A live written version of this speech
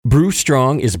Brew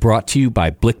Strong is brought to you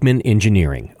by Blickman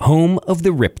Engineering, home of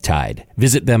the Riptide.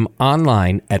 Visit them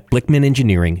online at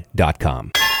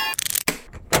blickmanengineering.com.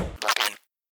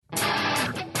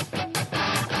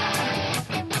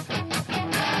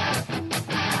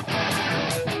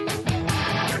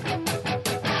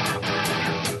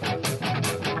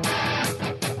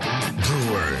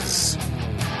 Brewers,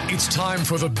 it's time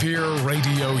for the beer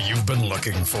radio you've been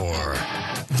looking for.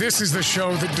 This is the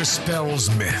show that dispels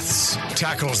myths,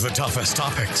 tackles the toughest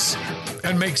topics,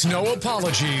 and makes no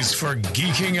apologies for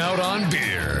geeking out on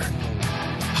beer.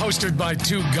 Hosted by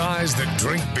two guys that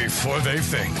drink before they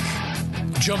think,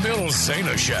 Jamil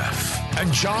Zainasheff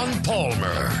and John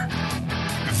Palmer.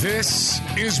 This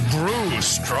is Brew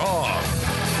Strong.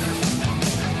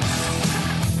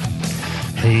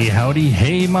 Hey, howdy,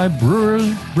 hey, my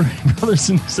brewers, brothers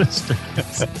and sisters.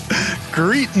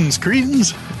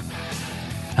 Greetings.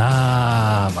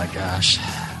 Ah, my gosh.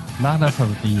 Not enough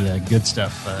of the good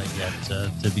stuff yet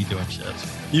to be doing shows.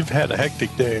 You've had a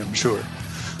hectic day, I'm sure.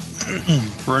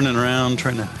 Running around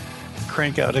trying to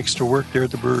crank out extra work there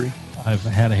at the brewery. I've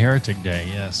had a heretic day,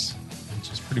 yes,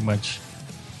 which is pretty much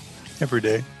every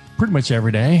day. Pretty much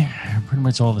every day, pretty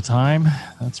much all the time.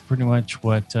 That's pretty much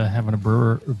what having a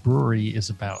brewery is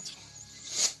about.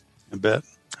 I bet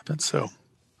so.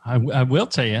 I will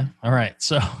tell you. All right,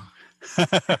 so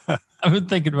I've been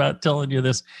thinking about telling you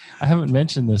this. I haven't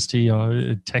mentioned this to you,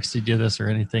 texted you this or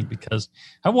anything, because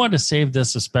I wanted to save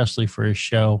this especially for a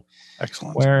show.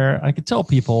 Excellent. Where I could tell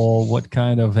people what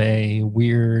kind of a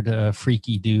weird,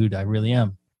 freaky dude I really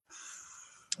am.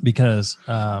 Because,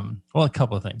 a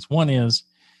couple of things. One is,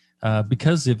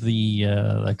 because of the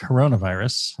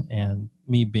coronavirus and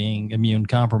me being immune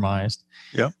compromised,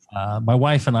 my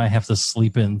wife and I have to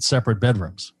sleep in separate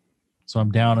bedrooms. So I'm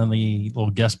down in the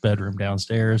little guest bedroom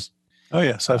downstairs. Oh,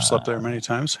 yes. I've slept there many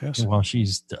times. Yes. While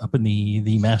she's up in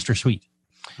the master suite.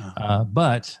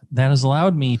 But that has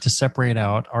allowed me to separate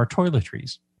out our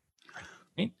toiletries.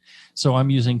 Right? So I'm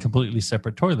using completely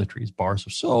separate toiletries, bars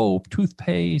of soap,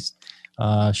 toothpaste,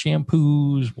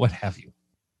 shampoos, what have you.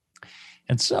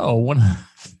 And so one of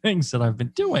the things that I've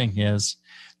been doing is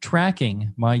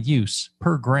tracking my use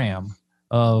per gram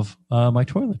of my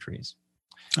toiletries.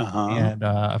 And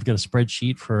I've got a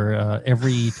spreadsheet for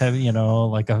every type,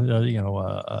 like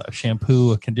a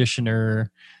shampoo, a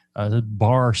conditioner,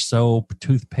 bar soap,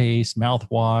 toothpaste,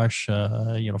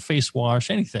 mouthwash, face wash,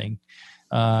 anything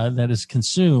that is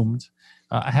consumed.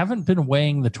 I haven't been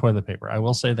weighing the toilet paper. I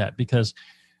will say that because,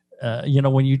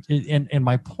 when you, and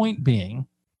my point being,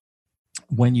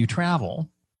 when you travel,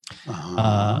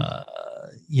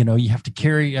 you have to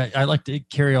carry, I like to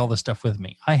carry all this stuff with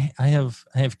me. I have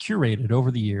curated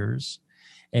over the years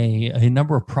a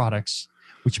number of products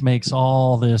which makes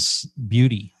all this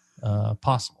beauty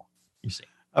possible, you see.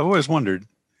 I've always wondered.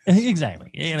 Exactly.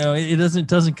 It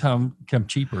doesn't come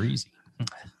cheap or easy.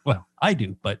 Well, I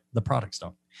do, but the products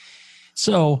don't.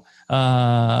 So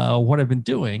what I've been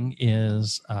doing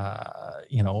is,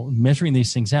 measuring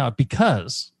these things out,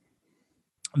 because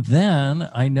then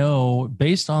I know,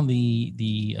 based on the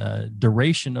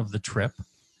duration of the trip,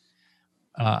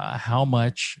 how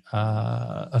much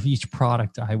of each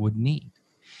product I would need.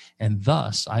 And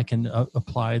thus, I can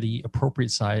apply the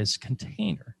appropriate size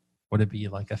container. Would it be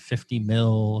like a 50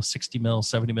 mil, 60 mil,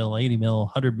 70 mil, 80 mil,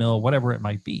 100 mil, whatever it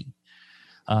might be.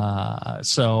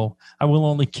 So I will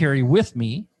only carry with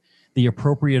me the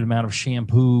appropriate amount of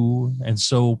shampoo and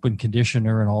soap and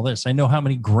conditioner and all this. I know how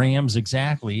many grams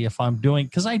exactly if I'm doing,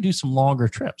 because I do some longer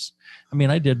trips. I mean,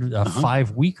 I did a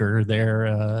 5-weeker there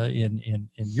in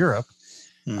Europe.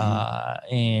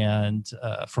 And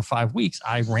for 5 weeks,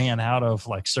 I ran out of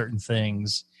like certain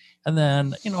things. And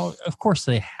then, of course,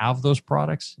 they have those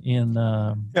products in.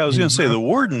 I was going to say the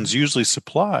wardens usually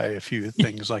supply a few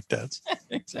things like that.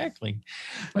 Exactly.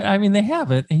 But I mean, they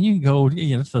have it, and you can go, to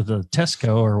the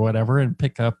Tesco or whatever and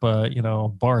pick up,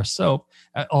 bar of soap.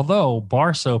 Although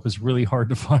bar soap is really hard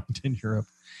to find in Europe,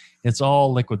 it's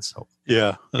all liquid soap.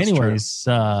 Yeah. Anyways,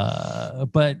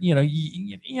 but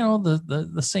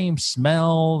the same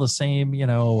smell, the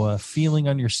same feeling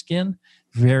on your skin.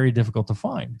 Very difficult to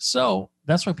find. So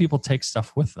that's why people take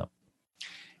stuff with them.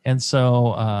 And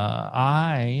so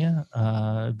I,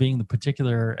 being the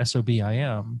particular SOB I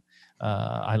am,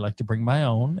 I like to bring my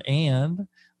own, and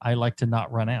I like to not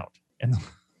run out. And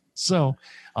so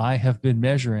I have been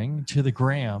measuring to the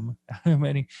gram how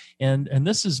many, and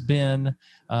this has been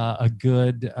a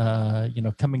good,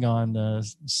 coming on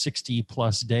 60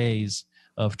 plus days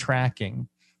of tracking.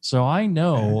 So I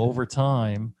know over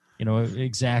time,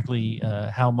 exactly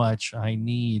how much I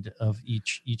need of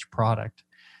each product.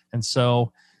 And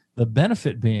so the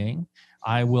benefit being,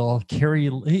 I will carry,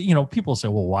 people say,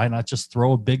 well, why not just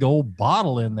throw a big old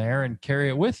bottle in there and carry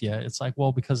it with you? It's like,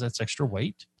 well, because that's extra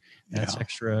weight. That's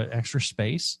extra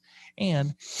space.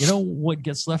 And you know what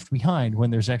gets left behind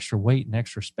when there's extra weight and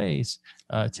extra space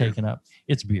taken up?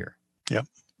 It's beer. Yep.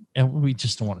 And we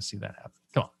just don't want to see that happen.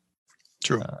 Come on.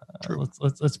 True. True.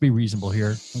 Let's be reasonable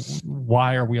here.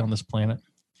 Why are we on this planet?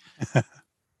 It's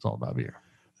all about beer.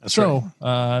 That's right.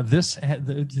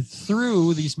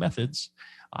 Through these methods,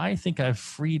 I think I've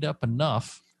freed up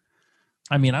enough.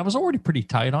 I mean, I was already pretty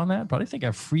tight on that, but I think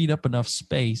I've freed up enough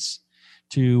space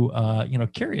to,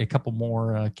 carry a couple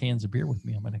more cans of beer with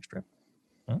me on my next trip.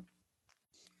 Huh?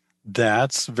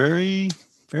 That's very,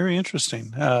 very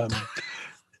interesting. The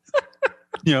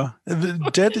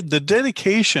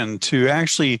dedication to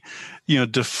actually,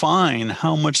 define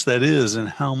how much that is and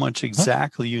how much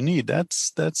exactly you need.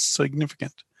 That's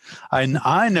significant. I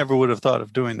never would have thought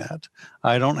of doing that.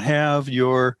 I don't have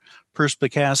your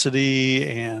perspicacity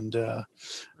and,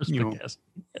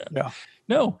 yeah.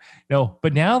 No.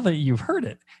 But now that you've heard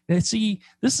it, see,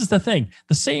 this is the thing.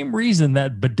 The same reason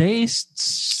that bidet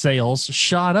sales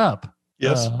shot up.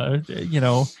 Yes.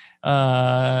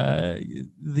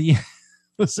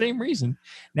 The same reason.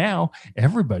 Now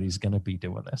everybody's going to be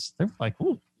doing this. They're like,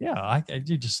 oh yeah,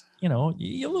 you just, a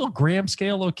little gram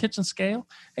scale, a little kitchen scale,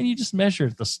 and you just measure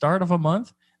at the start of a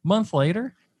month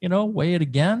later, weigh it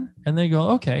again. And then you go,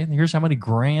 okay, here's how many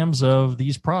grams of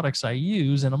these products I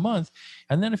use in a month.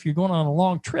 And then if you're going on a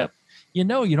long trip, you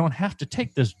don't have to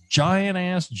take this giant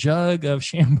ass jug of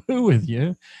shampoo with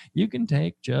you. You can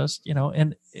take just,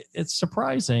 and it's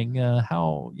surprising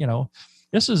how,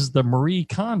 this is the Marie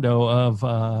Kondo of,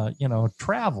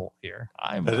 travel here.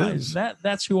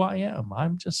 That's who I am.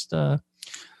 I'm just, I'm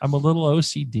a little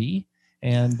OCD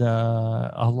and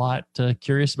a lot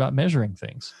curious about measuring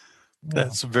things.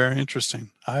 That's very interesting.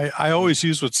 I always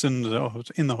use what's in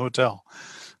the hotel.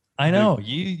 I know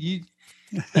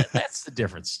that's the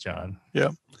difference, John.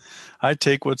 Yeah. I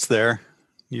take what's there,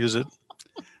 use it.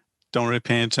 Don't really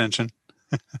pay attention.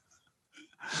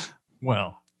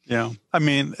 Well, yeah. I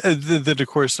mean, of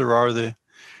course there are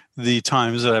the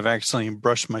times that I've actually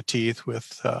brushed my teeth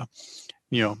with,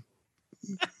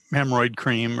 hemorrhoid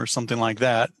cream or something like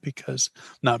that because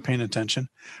I'm not paying attention.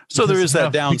 So there is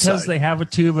that downside. Because they have a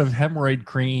tube of hemorrhoid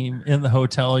cream in the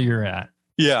hotel you're at.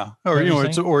 Yeah. Or,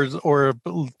 or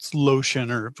it's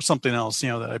lotion or something else,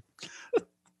 that I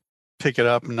pick it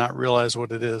up and not realize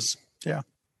what it is. Yeah.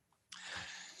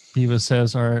 Diva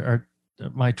says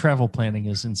my travel planning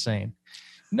is insane.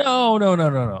 No.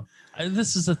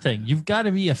 This is the thing. You've got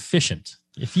to be efficient.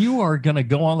 If you are going to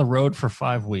go on the road for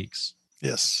 5 weeks,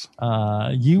 yes,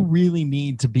 you really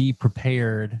need to be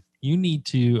prepared. You need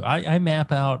to, I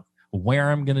map out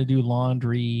where I'm going to do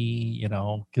laundry,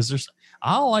 because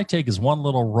all I take is one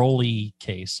little rolly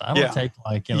case. I don't take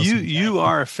you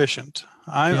are efficient.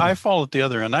 I fall at the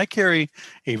other end. I carry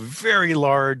a very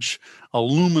large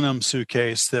aluminum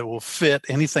suitcase that will fit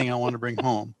anything I want to bring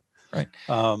home. Right.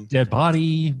 Dead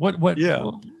body.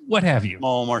 What have you?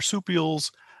 Small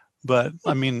marsupials. But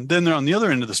I mean, then they're on the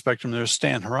other end of the spectrum. There's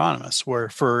Stan Hieronymus, where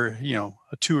for, a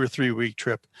 2 or 3 week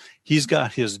trip, he's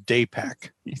got his day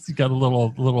pack. He's got a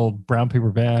little brown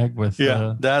paper bag with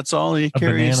that's all he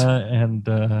carries. A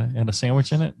banana and a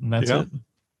sandwich in it. And that's it.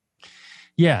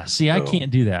 Yeah. See, I can't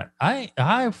do that.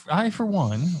 I for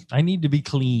one, I need to be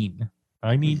clean.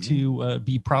 I need to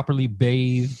be properly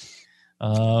bathed,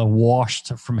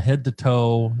 washed from head to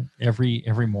toe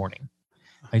every morning.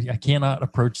 I cannot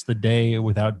approach the day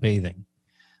without bathing.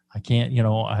 I can't,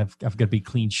 I've got to be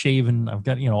clean shaven. I've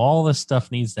got, all this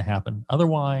stuff needs to happen.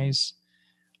 Otherwise,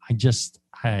 I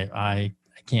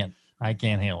can't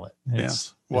handle it.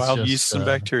 It's wild yeast and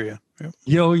bacteria. Yep.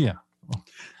 Yeah.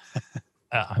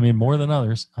 I mean, more than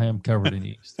others, I am covered in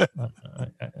yeast.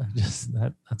 That's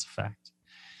a fact.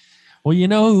 Well,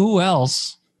 who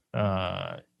else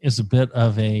is a bit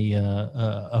of an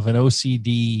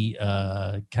OCD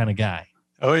kind of guy?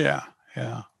 Oh yeah.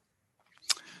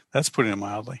 That's putting it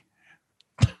mildly.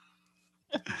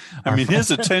 I mean,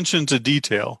 his attention to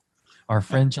detail. Our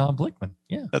friend John Blickman.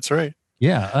 Yeah, that's right.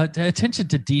 Yeah, attention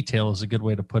to detail is a good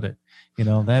way to put it.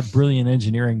 That brilliant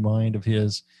engineering mind of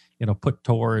his, put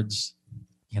towards,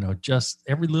 just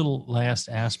every little last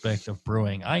aspect of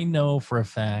brewing. I know for a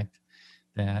fact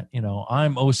that,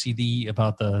 I'm OCD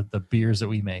about the beers that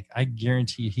we make. I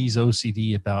guarantee he's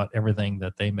OCD about everything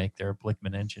that they make there at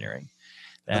Blickman Engineering.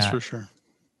 That's for sure.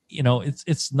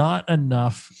 It's not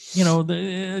enough.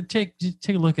 Take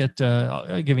a look at.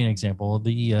 I'll give you an example.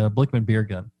 The Blickman beer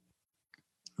gun.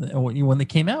 When they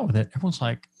came out with it, everyone's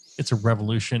like, it's a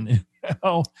revolution in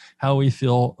how we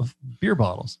fill beer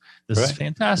bottles. This is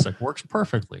fantastic. Works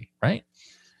perfectly, right?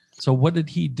 So what did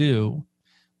he do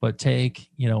but take,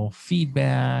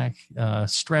 feedback,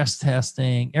 stress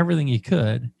testing, everything he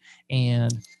could,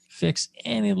 and fix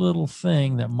any little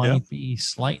thing that might be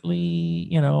slightly,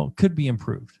 could be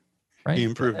improved, right? He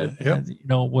improved it.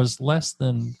 Was less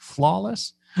than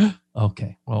flawless.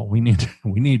 Okay, well, we need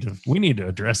to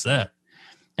address that.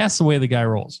 That's the way the guy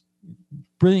rolls.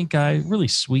 Brilliant guy, really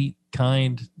sweet,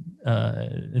 kind,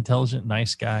 intelligent,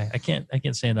 nice guy. I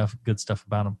can't say enough good stuff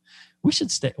about him. We should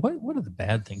stay. What are the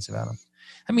bad things about him?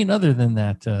 I mean, other than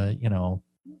that,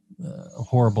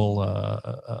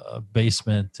 horrible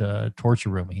basement torture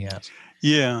room he has.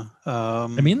 Yeah. I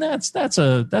mean, that's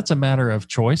a matter of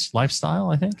choice, lifestyle,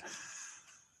 I think.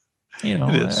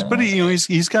 It is, but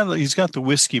he's got the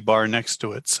whiskey bar next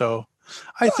to it, so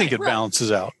I think it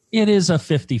balances out. It is a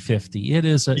 50-50. It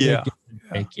is a yeah.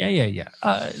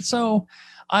 So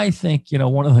I think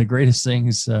one of the greatest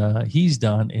things he's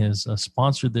done is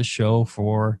sponsored this show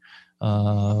for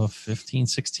 15,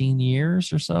 16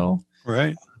 years or so.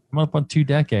 Right. I'm up on 2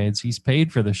 decades. He's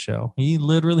paid for the show. He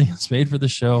literally has paid for the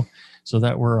show so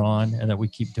that we're on and that we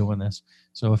keep doing this.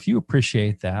 So if you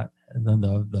appreciate that, and then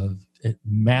the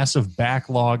massive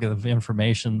backlog of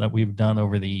information that we've done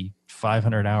over the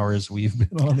 500 hours we've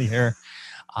been on the air,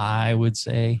 I would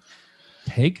say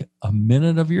take a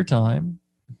minute of your time,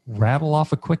 rattle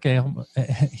off a quick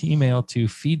email to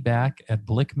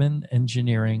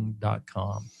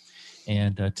feedback@blickmanengineering.com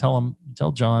and tell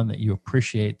John that you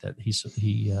appreciate that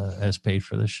he has paid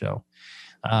for this show.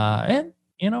 And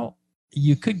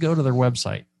you could go to their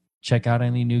website, check out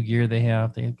any new gear they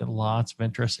have. They've got lots of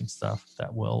interesting stuff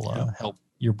that will help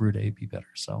your brew day be better.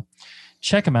 So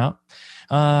check them out.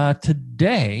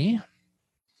 Today,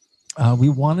 we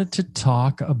wanted to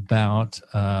talk about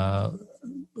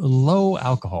low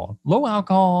alcohol,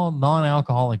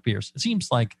 non-alcoholic beers. It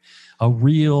seems like a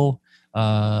real,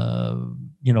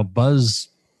 buzz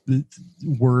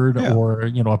word or,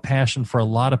 a passion for a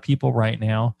lot of people right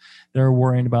now. They're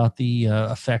worrying about the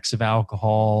effects of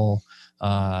alcohol. They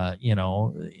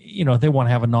want to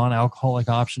have a non-alcoholic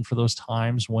option for those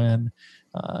times when,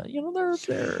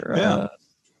 they're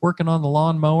working on the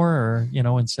lawnmower or,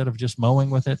 instead of just mowing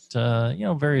with it,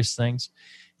 various things.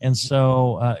 And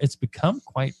so it's become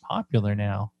quite popular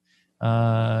now.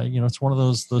 It's one of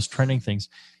those trending things.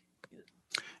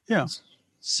 Yeah.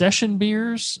 Session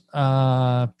beers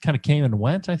kind of came and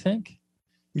went, I think.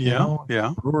 Yeah.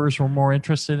 Brewers were more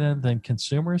interested in than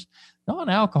consumers.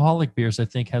 Non-alcoholic beers, I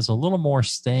think, has a little more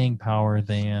staying power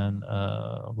than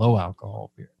low alcohol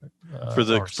beer for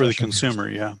the consumer.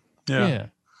 Beers. Yeah.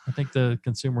 I think the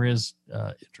consumer is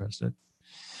interested.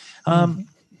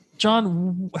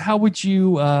 John, how would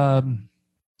you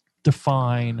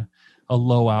define a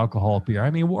low alcohol beer?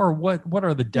 I mean, or what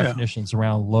are the definitions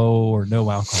around low or no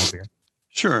alcohol beer?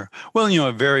 Sure. Well,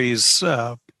 it varies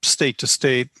state to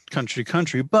state, country to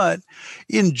country, but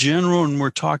in general, when we're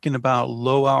talking about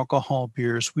low alcohol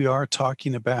beers, we are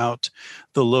talking about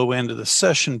the low end of the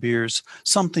session beers,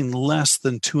 something less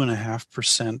than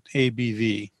 2.5%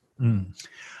 ABV.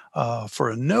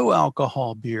 For a no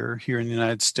alcohol beer here in the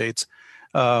United States,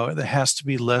 it has to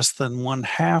be less than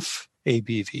 1/2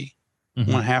 ABV,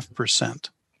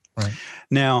 0.5%. Right.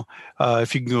 Now,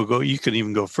 if you can you can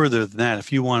even go further than that.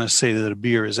 If you want to say that a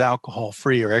beer is alcohol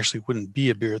free, or actually wouldn't be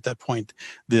a beer at that point,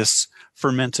 this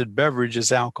fermented beverage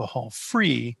is alcohol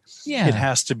free. Yeah. It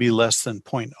has to be less than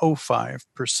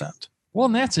 0.05%. Well,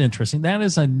 and that's interesting. That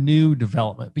is a new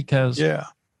development because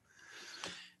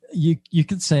you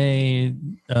could say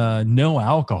no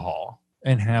alcohol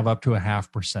and have up to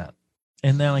 0.5%.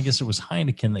 And then I guess it was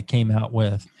Heineken that came out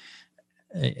with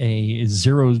a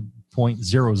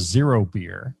 0.00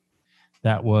 beer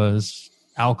that was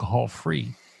alcohol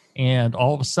free. And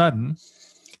all of a sudden,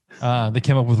 they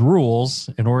came up with rules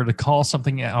in order to call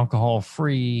something alcohol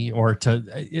free, or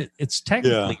it's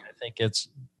technically, I think it's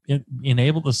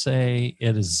able to say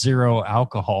it is 0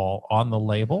 alcohol on the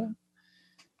label.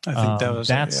 I think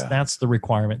that's the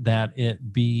requirement, that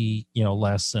it be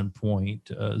less than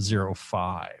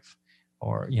 0.05,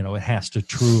 or it has to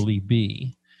truly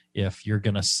be, if you're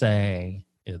going to say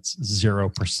it's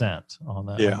 0% on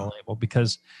the label,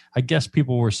 because I guess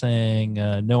people were saying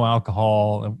no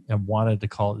alcohol and wanted to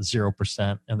call it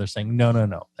 0%, and they're saying no,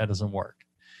 that doesn't work.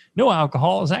 No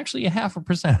alcohol is actually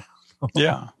 0.5%.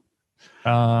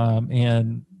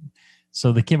 And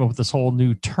so they came up with this whole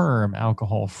new term,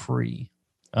 alcohol free.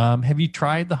 Have you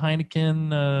tried the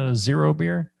Heineken Zero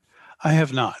beer? I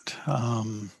have not.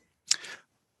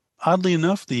 Oddly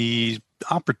enough, the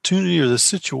opportunity or the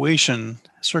situation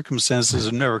circumstances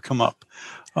have never come up.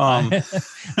 I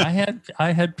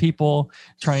had people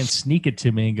try and sneak it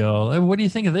to me and go, "Hey, what do you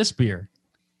think of this beer?"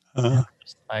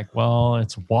 Like, well,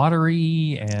 it's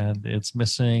watery and it's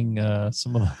missing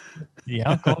some of the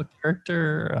alcohol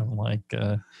character. I'm like,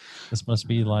 this must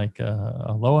be like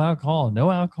a low alcohol, no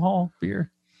alcohol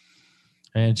beer.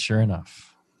 And sure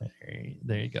enough,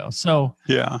 there you go. So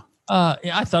yeah,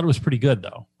 I thought it was pretty good,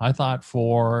 though. I thought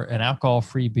for an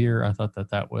alcohol-free beer, I thought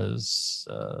that was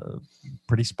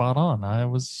pretty spot on. I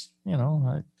was,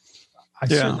 I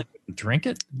certainly wouldn't drink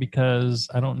it because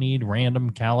I don't need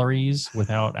random calories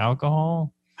without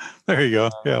alcohol. There you go.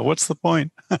 Yeah, what's the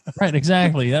point? Right,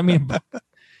 exactly. I mean,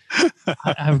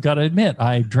 I've got to admit,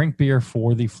 I drink beer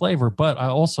for the flavor, but I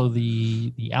also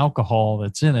the alcohol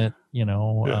that's in it,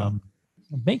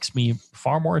 makes me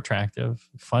far more attractive,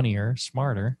 funnier,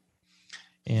 smarter,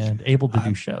 and able to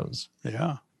do shows.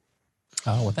 Yeah.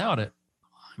 Without it,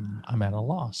 I'm at a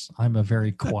loss. I'm a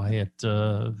very quiet,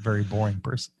 very boring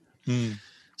person.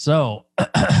 So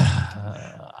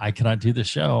I cannot do the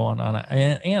show and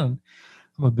I'm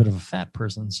a bit of a fat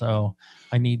person, so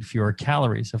I need fewer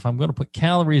calories. If I'm going to put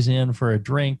calories in for a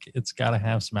drink, it's got to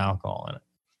have some alcohol in it.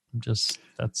 That's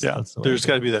the there's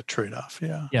got to be that trade-off.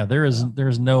 Yeah.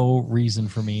 There's no reason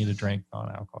for me to drink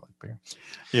non-alcoholic beer.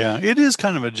 Yeah, it is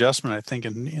kind of adjustment, I think,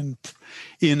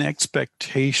 in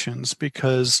expectations,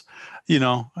 because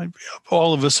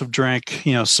all of us have drank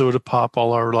soda pop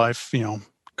all our life,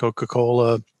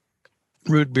 Coca-Cola,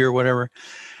 root beer, whatever,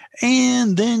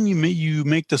 and then you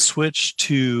make the switch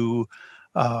to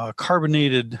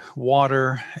carbonated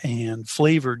water and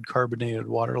flavored carbonated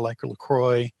water like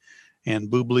LaCroix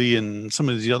and Bubbly and some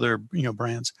of these other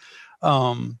brands.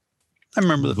 I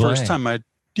remember the first time I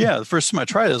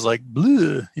tried it, it was like,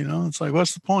 bleh, it's like,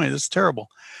 what's the point? It's terrible.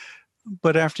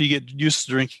 But after you get used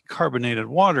to drinking carbonated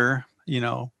water,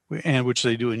 and which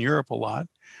they do in Europe a lot,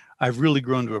 I've really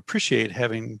grown to appreciate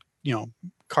having,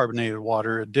 carbonated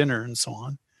water at dinner and so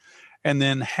on. And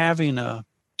then having a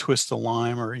twist of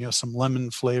lime or, some lemon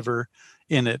flavor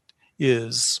in it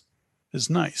is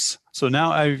nice. So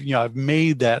now I've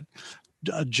made that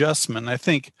adjustment. I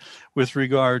think with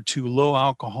regard to low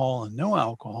alcohol and no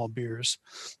alcohol beers,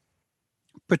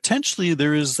 potentially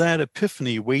there is that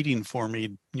epiphany waiting for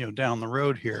me, down the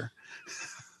road here.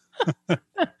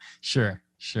 Sure.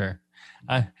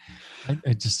 I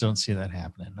just don't see that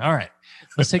happening. All right,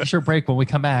 let's take a short break. When we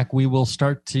come back, we will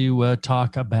start to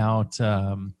talk about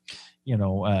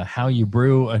how you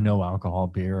brew a no alcohol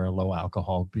beer or a low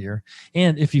alcohol beer.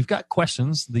 And if you've got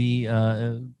questions, the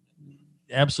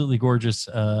absolutely gorgeous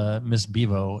Miss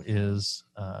Bevo is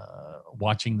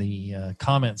watching the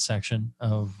comment section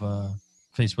of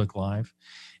Facebook Live,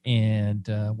 and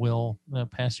we'll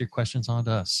pass your questions on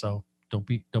to us. So don't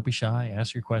be shy.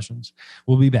 Ask your questions.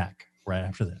 We'll be back right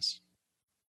after this.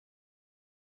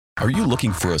 Are you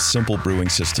looking for a simple brewing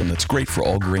system that's great for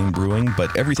all grain brewing,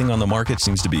 but everything on the market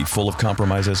seems to be full of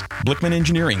compromises? Blickman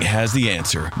Engineering has the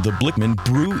answer. The Blickman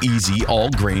Brew Easy All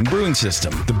Grain Brewing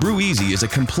System. The Brew Easy is a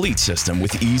complete system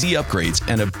with easy upgrades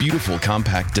and a beautiful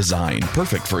compact design,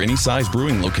 perfect for any size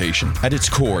brewing location. At its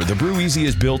core, the Brew Easy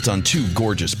is built on two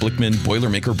gorgeous Blickman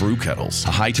Boilermaker brew kettles,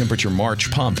 a high-temperature March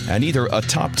pump, and either a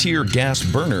top-tier gas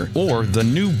burner or the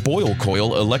new Boil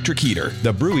Coil electric heater.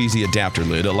 The Brew Easy adapter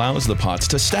lid allows the pots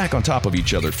to stack on top of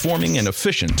each other, forming an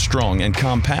efficient, strong, and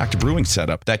compact brewing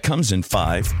setup that comes in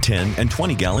 5, 10, and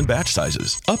 20-gallon batch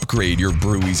sizes. Upgrade your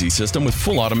Brew Easy system with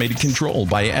full automated control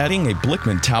by adding a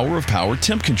Blickman Tower of Power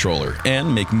temp controller,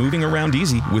 and make moving around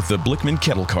easy with the Blickman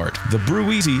Kettle Cart. The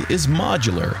Brew Easy is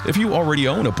modular. If you already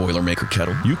own a Boilermaker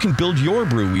kettle, you can build your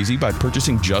Brew Easy by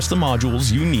purchasing just the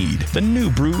modules you need. The new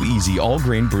Brew Easy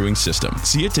all-grain brewing system.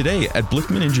 See it today at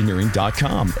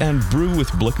BlickmanEngineering.com and brew with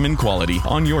Blickman quality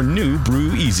on your new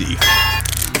Brew Easy.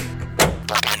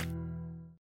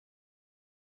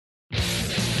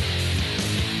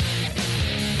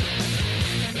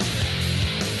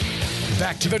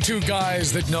 Back to the two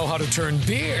guys that know how to turn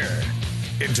beer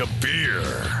into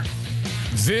beer.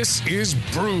 This is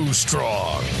Brew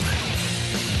Strong.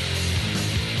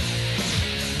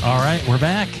 All right, we're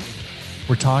back.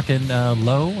 We're talking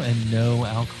low and no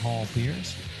alcohol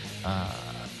beers.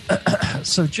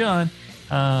 So, John,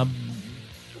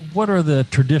 what are the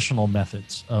traditional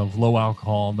methods of low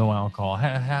alcohol, no alcohol?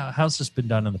 How's this been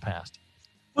done in the past?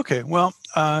 Okay, well,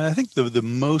 I think the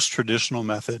most traditional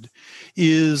method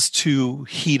is to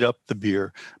heat up the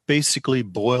beer, basically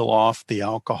boil off the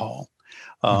alcohol.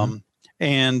 And,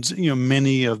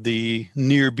 many of the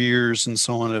near beers and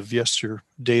so on of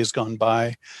days gone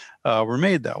by were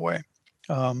made that way.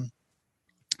 And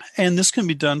this can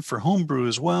be done for homebrew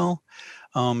as well.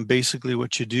 Basically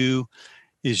what you do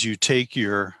is you take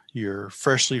your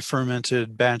freshly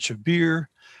fermented batch of beer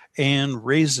and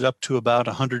raise it up to about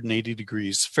 180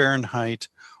 degrees Fahrenheit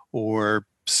or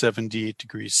 78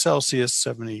 degrees Celsius,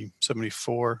 79,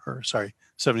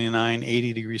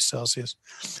 80 degrees Celsius.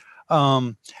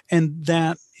 And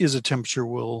that is a temperature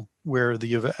where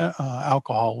the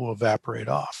alcohol will evaporate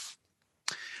off.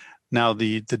 Now,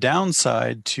 the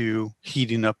downside to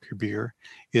heating up your beer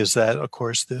is that, of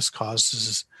course, this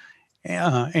causes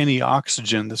any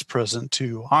oxygen that's present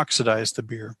to oxidize the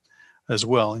beer as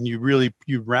well. And you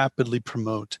rapidly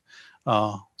promote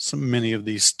many of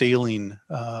these staling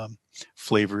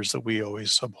flavors that we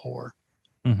always abhor.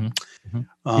 Mm-hmm.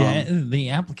 Mm-hmm. The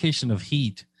application of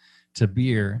heat to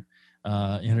beer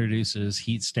introduces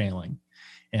heat staling,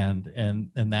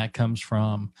 and that comes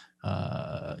from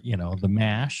the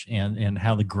mash and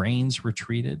how the grains were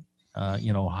treated.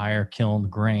 Higher kiln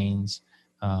grains,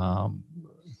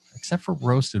 except for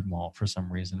roasted malt for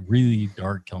some reason, really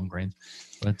dark kiln grains.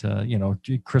 But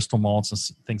crystal malts and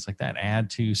things like that add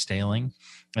to staling,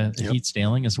 heat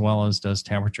staling, as well as does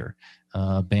temperature.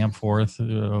 Bamforth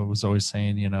was always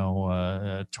saying,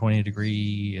 20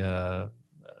 degree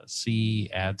C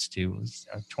adds to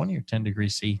 20 or 10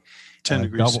 degrees C. 10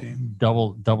 degrees C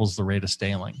doubles the rate of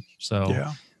staling.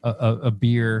 So a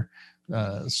beer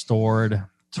stored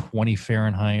 20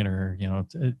 Fahrenheit or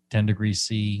 10 degrees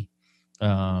C.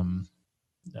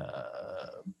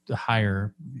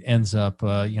 Higher ends up,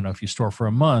 if you store for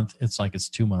a month, it's like it's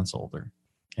 2 months older.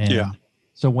 And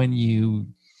so when you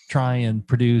try and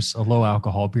produce a low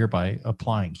alcohol beer by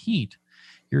applying heat,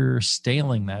 you're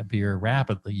staling that beer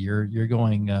rapidly. You're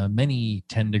going many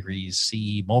 10 degrees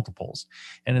C multiples,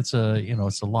 and it's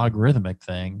a logarithmic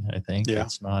thing. I think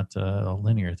it's not a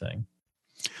linear thing.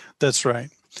 That's right.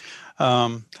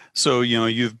 So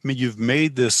you've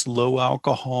made this low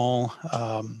alcohol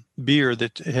beer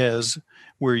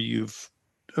where you've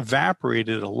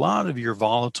evaporated a lot of your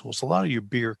volatiles, a lot of your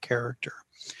beer character.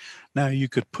 Now you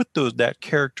could put that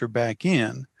character back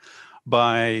in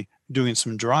by doing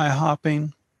some dry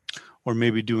hopping, or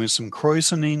maybe doing some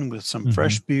krausening with some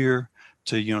fresh beer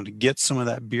to get some of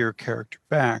that beer character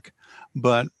back.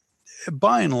 But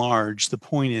by and large, the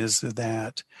point is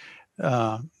that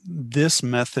this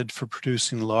method for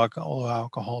producing low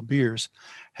alcohol beers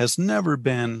has never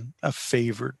been a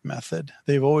favored method.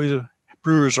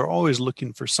 Brewers are always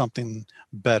looking for something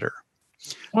better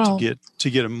to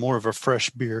get a more of a fresh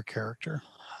beer character.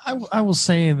 I will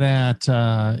say that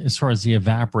as far as the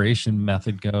evaporation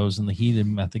method goes and the heated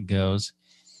method goes,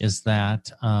 is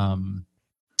that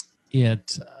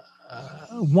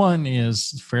one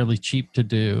is fairly cheap to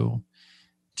do.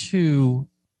 Two,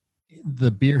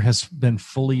 the beer has been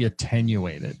fully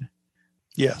attenuated.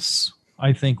 Yes.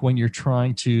 I think when you're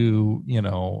trying to,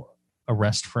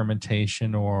 arrest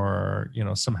fermentation or,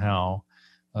 somehow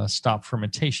stop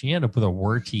fermentation, you end up with a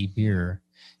worty beer.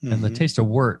 And the taste of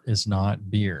wort is not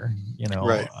beer,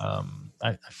 Right.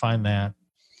 I find that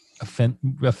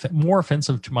more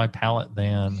offensive to my palate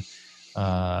than,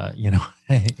 a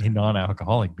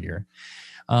non-alcoholic beer.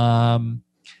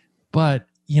 But,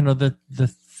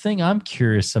 the thing I'm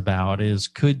curious about is,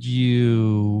 could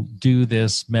you do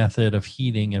this method of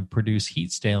heating and produce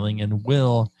heat staling, and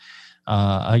will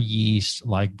a yeast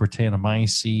like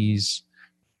Brettanomyces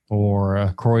or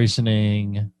a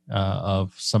krausening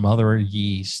of some other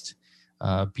yeast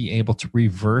be able to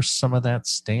reverse some of that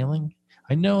staling?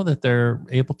 I know that they're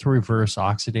able to reverse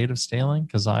oxidative staling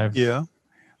because I've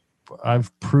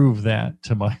proved that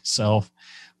to myself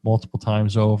multiple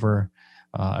times over.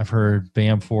 I've heard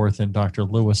Bamforth and Dr.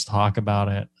 Lewis talk about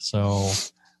it. So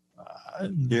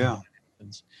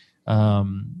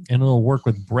and it'll work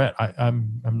with Brett.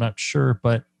 I'm not sure,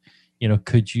 but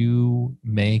could you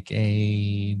make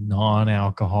a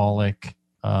non-alcoholic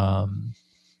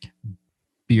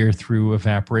beer through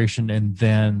evaporation and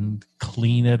then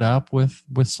clean it up with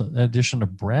some addition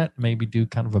of Brett? Maybe do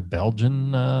kind of a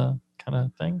Belgian kind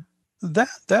of thing.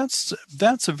 That's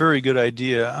a very good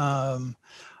idea.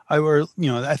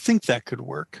 I think that could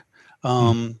work.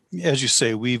 As you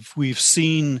say, we've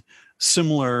seen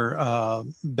similar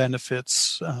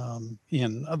benefits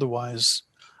in otherwise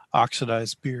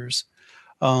oxidized beers.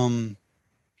 I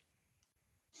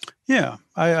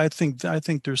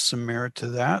think there's some merit to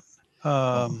that.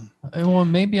 Well,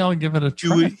 maybe I'll give it a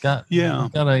try. I've got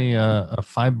a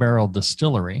 5-barrel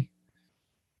distillery,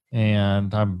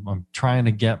 and I'm trying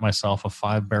to get myself a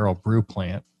 5-barrel brew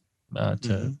plant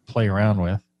to play around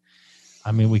with.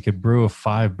 I mean, we could brew a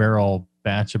 5-barrel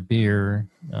batch of beer.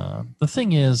 The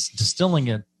thing is,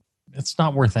 distilling it's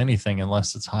not worth anything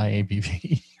unless it's high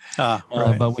ABV.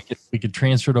 Right. But we could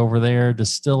transfer it over there,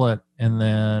 distill it, and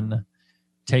then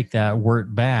take that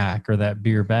wort back or that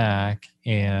beer back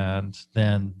and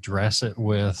then dress it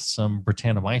with some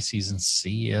Brettanomyces and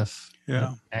see if it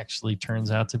actually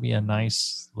turns out to be a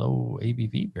nice low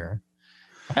ABV beer.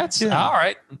 That's all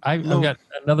right. I've got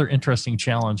another interesting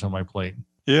challenge on my plate.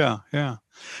 Yeah,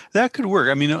 that could work.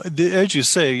 I mean, as you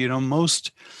say,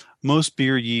 most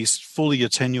beer yeast fully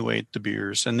attenuate the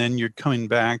beers, and then you're coming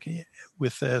back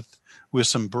with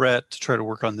some Brett to try to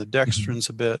work on the dextrins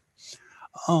a bit.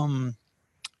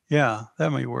 Yeah,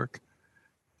 that may work.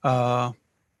 And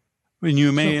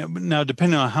you may now,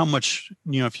 depending on how much,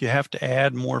 if you have to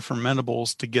add more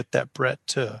fermentables to get that Brett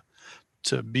to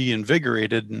be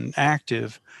invigorated and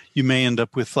active, you may end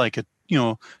up with like a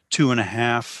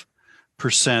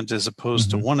 2.5% as opposed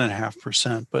to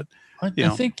 1.5%. But I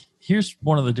think here's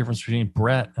one of the differences between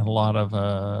Brett and a lot of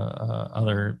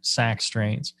other sack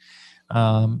strains,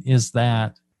 is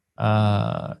that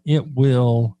it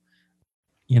will,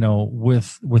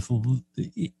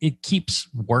 it keeps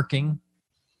working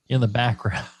in the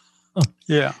background.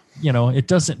 Yeah. It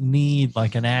doesn't need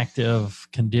like an active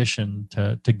condition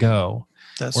to go.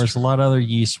 Whereas true. A lot of other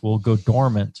yeasts will go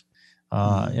dormant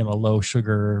in a low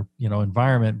sugar,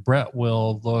 environment. Brett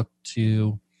will look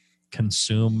to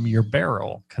consume your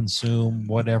barrel, consume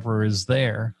whatever is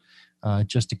there,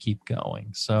 just to keep going.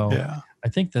 So I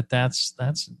think that's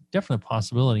definitely a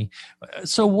possibility.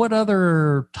 So what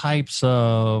other types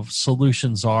of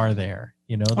solutions are there?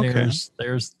 There's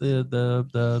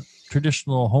the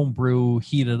traditional homebrew,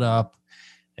 heat it up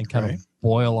and kind of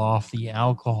boil off the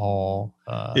alcohol.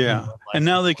 And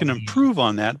now they can improve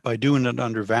on that by doing it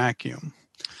under vacuum.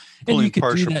 And you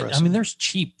could do that. Pressing. I mean, there's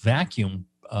cheap vacuum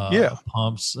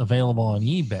pumps available on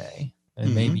eBay.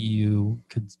 And maybe you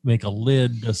could make a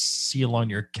lid to seal on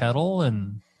your kettle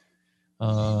and,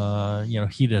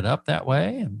 heat it up that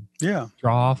way and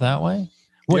draw off that way.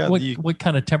 What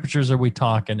kind of temperatures are we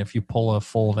talking if you pull a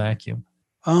full vacuum?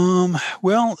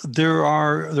 Well, there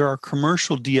are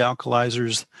commercial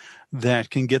dealkalizers that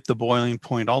can get the boiling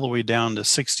point all the way down to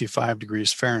 65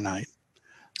 degrees Fahrenheit.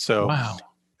 So wow,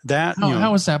 that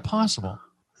how is that possible?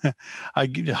 I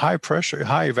get high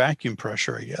vacuum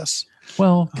pressure, I guess.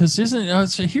 Well, because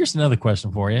so here's another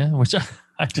question for you, which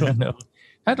I don't know.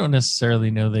 I don't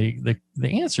necessarily know the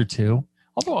answer to,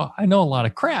 although I know a lot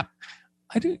of crap.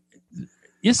 I do.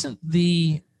 Isn't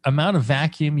the amount of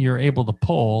vacuum you're able to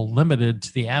pull limited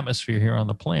to the atmosphere here on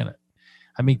the planet?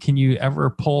 I mean, can you ever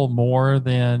pull more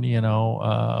than,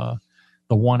 the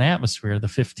one atmosphere, the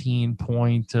 15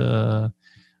 point?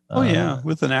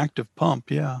 With an active pump.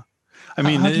 Yeah. I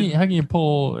mean, how can you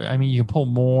pull? I mean, you can pull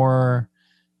more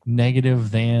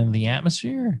negative than the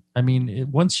atmosphere. I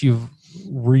mean, once you've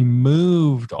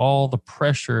removed all the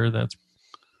pressure that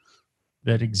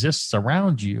exists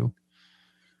around you,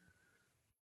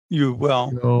 you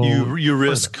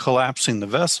risk collapsing the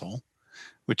vessel,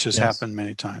 which has happened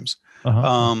many times.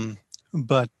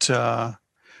 But I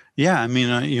mean,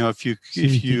 if you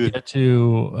get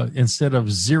to instead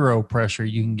of zero pressure,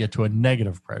 you can get to a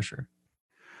negative pressure.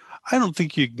 I don't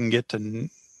think you can get to.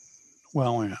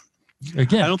 Well,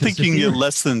 again, I don't think you can get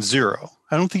less than zero.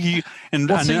 I don't think you. And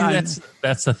that's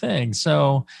the thing.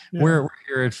 So we're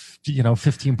here at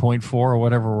 15.4 or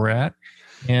whatever we're at.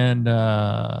 And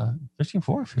 15.4,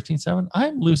 15.7,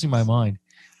 I'm losing my mind.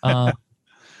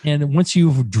 And once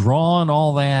you've drawn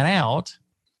all that out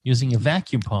using a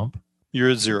vacuum pump,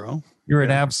 you're at zero. You're at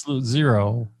absolute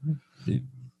zero.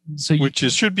 So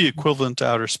should be equivalent to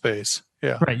outer space.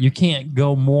 Yeah. Right. You can't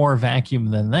go more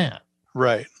vacuum than that.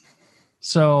 Right.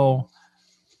 So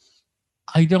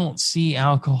I don't see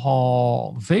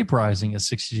alcohol vaporizing at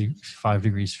 65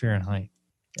 degrees Fahrenheit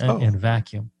in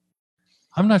vacuum.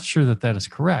 I'm not sure that is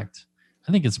correct.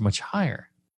 I think it's much higher.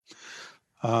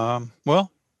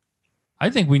 Well, I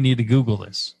think we need to Google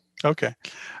this. Okay.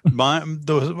 I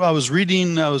was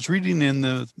reading in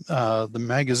the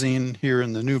magazine here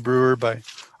in the New Brewer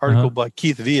article by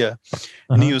Keith Villa,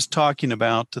 and he was talking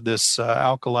about this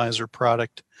alkalizer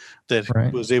product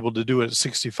that was able to do it at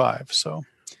 65. So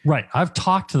I've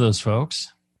talked to those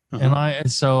folks, and I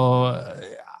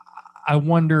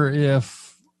wonder if.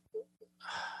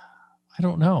 I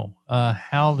don't know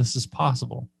how this is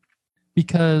possible,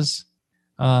 because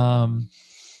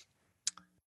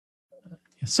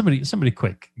somebody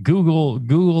quick Google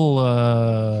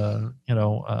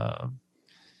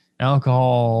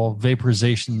alcohol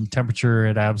vaporization temperature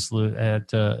at absolute at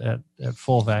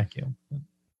full vacuum.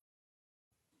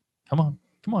 Come on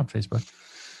Facebook.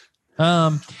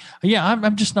 I'm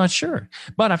just not sure,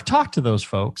 but I've talked to those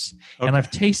folks and I've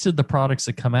tasted the products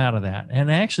that come out of that,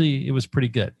 and actually it was pretty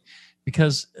good.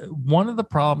 because one of the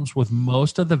problems with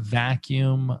most of the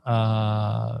vacuum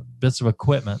bits of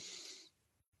equipment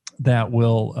that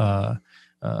will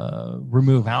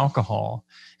remove alcohol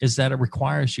is that it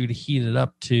requires you to heat it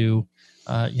up to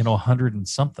 100 and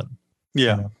something.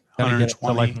 Yeah, gotta get it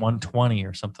to like 120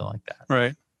 or something like that.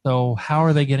 Right. So how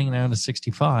are they getting down to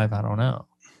 65? I don't know.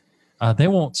 They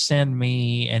won't send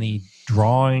me any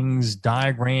drawings,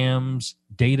 diagrams,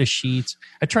 data sheets.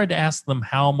 I tried to ask them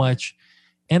how much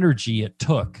energy it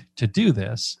took to do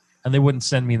this, and they wouldn't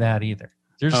send me that either.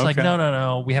 They're just like,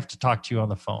 no, we have to talk to you on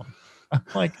the phone. I'm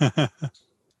like,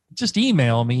 just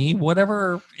email me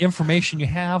whatever information you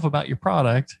have about your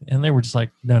product. And they were just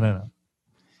like, no.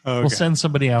 Okay. We'll send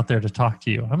somebody out there to talk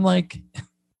to you. I'm like,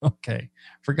 okay,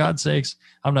 for God's sakes,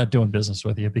 I'm not doing business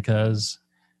with you because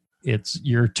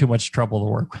you're too much trouble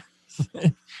to work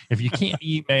with. If you can't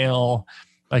email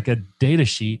like a data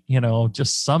sheet,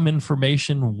 just some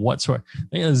information whatsoever,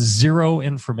 zero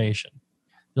information.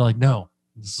 They're like, no,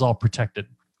 this is all protected.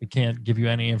 We can't give you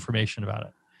any information about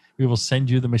it. We will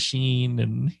send you the machine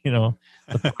and, the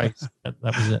price. that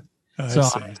was it.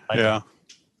 I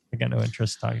got no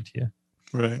interest talking to you.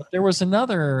 Right. But there was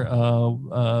another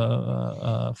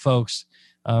folks,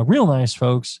 real nice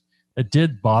folks that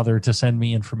did bother to send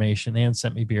me information and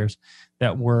sent me beers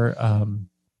that were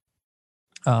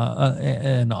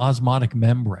an osmotic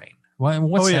membrane.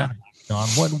 What's that, John?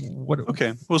 What? Okay.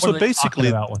 Well, what so are they basically,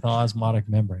 talking about with osmotic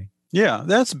membrane. Yeah,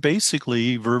 that's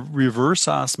basically reverse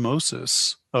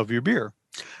osmosis of your beer.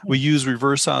 We use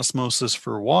reverse osmosis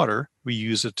for water. We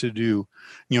use it to do,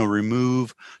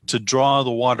 to draw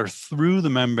the water through the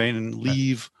membrane and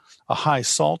leave a high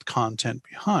salt content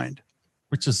behind.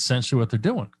 Which is essentially what they're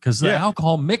doing, because the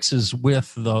alcohol mixes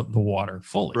with the water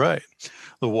fully. Right.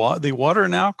 The water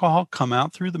and alcohol come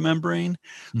out through the membrane,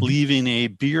 leaving a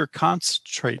beer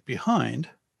concentrate behind.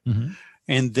 Mm-hmm.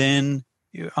 And then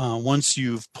once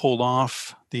you've pulled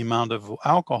off the amount of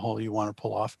alcohol you want to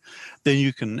pull off, then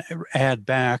you can add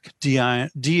back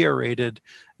deaerated,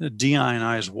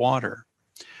 deionized water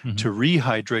to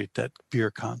rehydrate that beer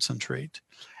concentrate.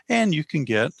 And you can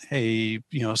get a,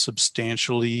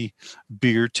 substantially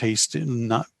beery tasting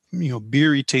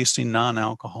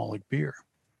non-alcoholic beer.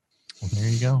 Well, there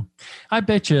you go. I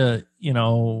bet you,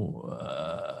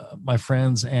 my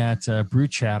friends at Brew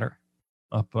Chatter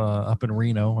up in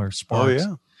Reno or Sparks.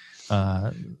 Oh,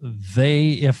 yeah.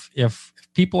 They, if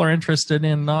people are interested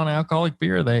in non-alcoholic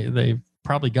beer, they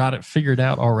probably got it figured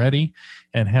out already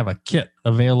and have a kit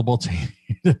available to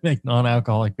make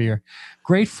non-alcoholic beer.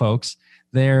 Great folks.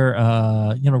 They're,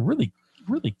 really,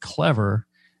 really clever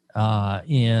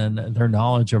in their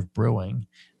knowledge of brewing.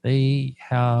 They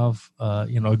have,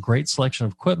 a great selection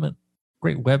of equipment,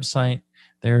 great website.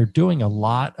 They're doing a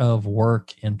lot of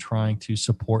work in trying to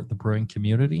support the brewing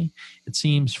community. It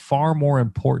seems far more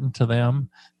important to them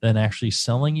than actually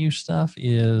selling you stuff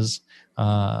is,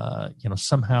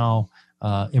 somehow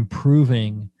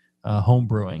improving home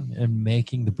brewing and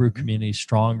making the brew community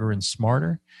stronger and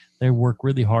smarter. They work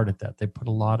really hard at that. They put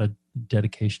a lot of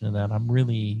dedication to that. I'm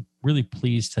really, really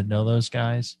pleased to know those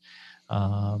guys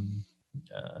and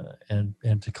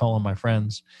to call them my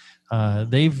friends.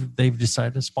 They've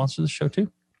decided to sponsor the show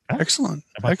too. Excellent.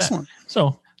 Excellent. That?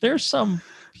 So there's some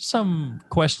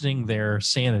questioning their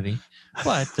sanity,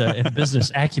 but and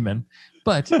business acumen.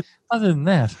 But other than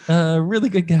that, really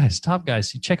good guys, top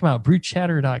guys. You check them out,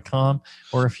 brewchatter.com,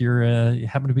 or if you're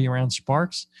happen to be around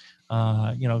Sparks,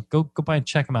 go by and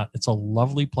check them out. It's a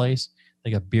lovely place.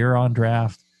 They got beer on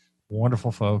draft.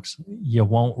 Wonderful folks. You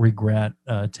won't regret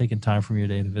taking time from your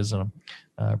day to visit them.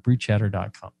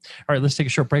 Brewchatter.com. All right, let's take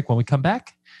a short break. When we come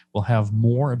back, we'll have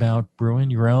more about brewing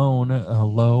your own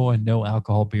low and no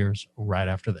alcohol beers right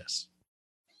after this.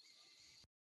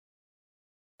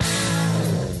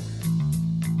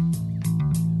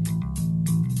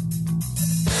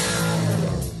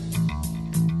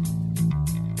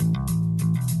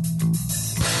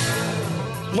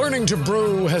 Learning to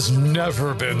brew has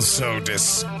never been so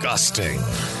disgusting.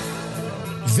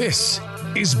 This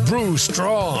is Brew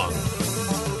Strong.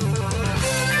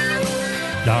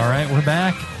 All right, we're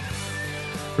back.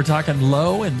 We're talking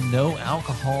low and no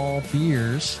alcohol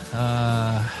beers,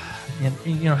 and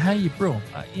how you brew them.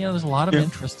 There's a lot of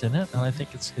interest in it, and I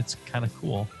think it's kind of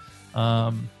cool.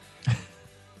 I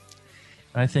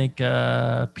think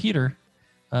Peter,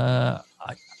 I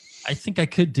think I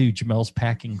could do Jamel's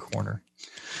packing corner.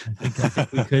 I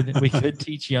think we could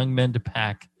teach young men to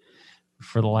pack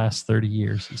for the last 30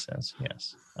 years, he says.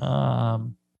 Yes.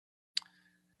 And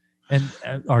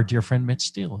our dear friend Mitch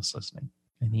Steele is listening.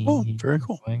 And he very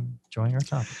cool. Enjoying our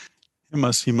topic.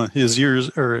 His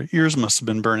ears must have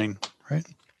been burning, right?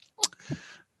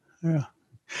 Yeah.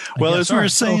 Well, as we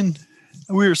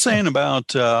were saying about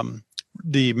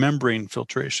the membrane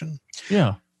filtration.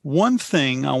 Yeah. One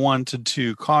thing I wanted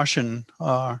to caution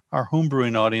our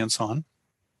homebrewing audience on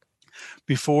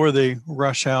before they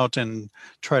rush out and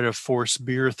try to force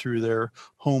beer through their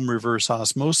home reverse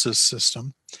osmosis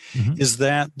system is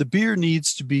that the beer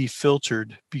needs to be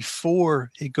filtered before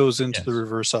it goes into the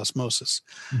reverse osmosis.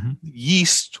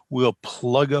 Yeast will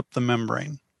plug up the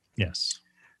membrane. Yes.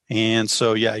 And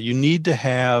so, you need to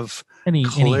have any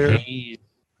clear. haze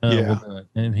will do it.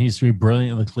 And it needs to be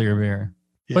brilliantly clear beer.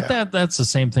 Yeah. But that's the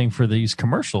same thing for these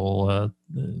commercial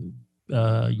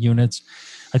units.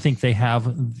 I think they have,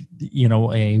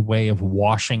 a way of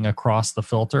washing across the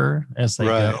filter as they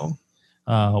go,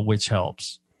 which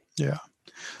helps. Yeah.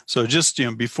 So just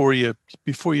before you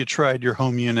tried your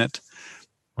home unit,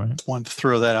 want to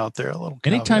throw that out there a little.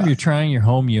 Anytime you're trying your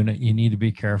home unit, you need to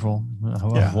be careful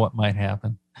of what might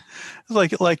happen.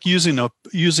 Like using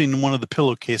one of the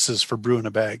pillowcases for brewing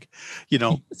a bag,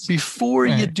 before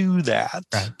you do that.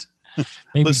 Right.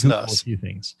 Maybe Google a few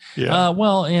things. Yeah.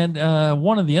 And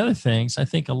one of the other things, I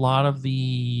think a lot of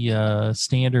the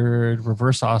standard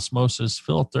reverse osmosis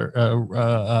filter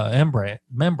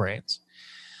membranes,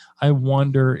 I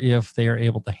wonder if they are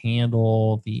able to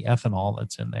handle the ethanol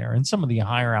that's in there and some of the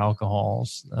higher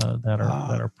alcohols that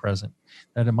are present,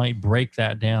 that it might break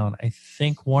that down. I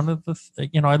think one of the,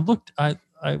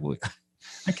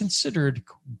 I considered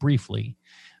briefly,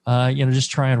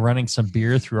 just trying running some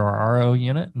beer through our RO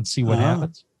unit and see what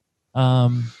happens.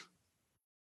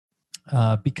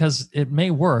 Because it may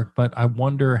work, but I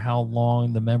wonder how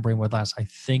long the membrane would last. I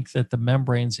think that the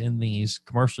membranes in these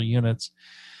commercial units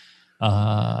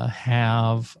are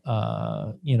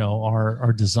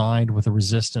designed with a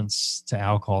resistance to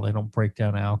alcohol. They don't break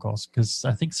down alcohols, because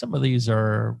I think some of these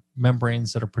are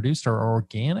membranes that are produced are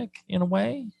organic in a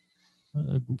way.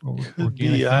 I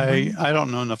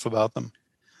don't know enough about them.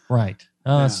 Right.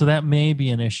 So that may be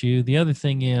an issue. The other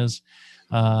thing is,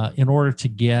 in order to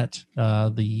get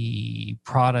the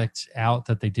product out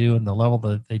that they do and the level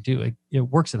that they do, it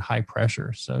works at high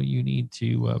pressure. So you need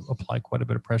to apply quite a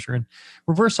bit of pressure. And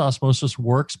reverse osmosis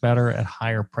works better at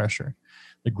higher pressure.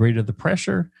 The greater the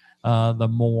pressure, the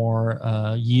more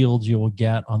yield you will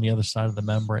get on the other side of the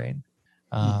membrane.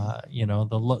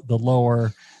 The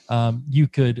lower, you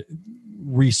could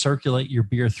recirculate your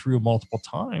beer through multiple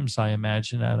times, I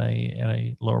imagine, at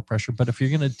a lower pressure. But if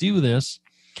you're going to do this,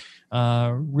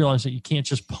 realize that you can't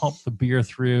just pump the beer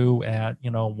through at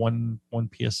 1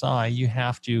 psi. You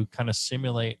have to kind of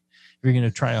simulate. If you're going to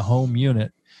try a home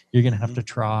unit, you're going to have to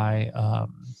try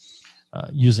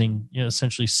using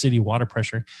essentially city water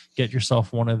pressure. Get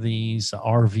yourself one of these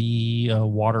RV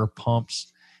water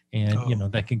pumps,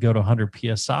 and that can go to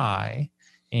 100 psi,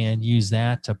 and use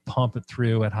that to pump it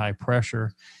through at high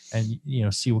pressure, and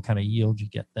see what kind of yield you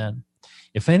get then.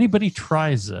 If anybody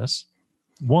tries this,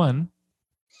 one,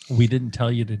 we didn't tell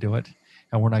you to do it,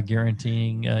 and we're not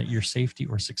guaranteeing your safety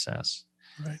or success.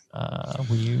 Right.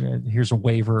 Here's a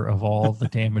waiver of all the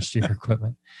damage to your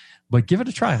equipment, but give it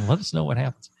a try and let us know what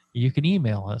happens. You can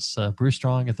email us,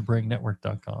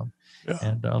 brewstrong@thebrewingnetwork.com,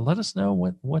 and let us know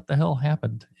what the hell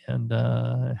happened, and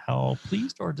how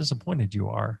pleased or disappointed you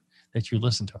are that you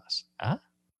listened to us.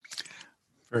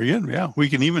 Very good. Yeah. We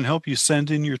can even help you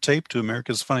send in your tape to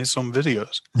America's Funniest Home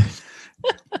Videos.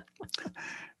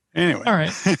 Anyway. All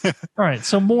right.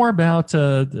 So more about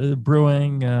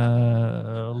brewing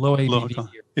low ABV.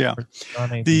 Yeah.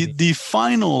 The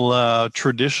final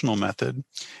traditional method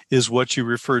is what you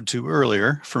referred to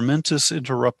earlier, fermentus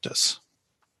interruptus.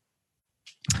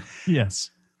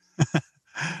 Yes.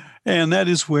 And that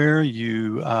is where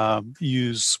you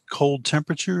use cold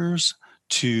temperatures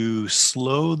to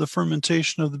slow the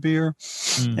fermentation of the beer.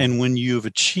 And when you've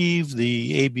achieved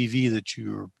the ABV that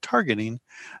you're targeting,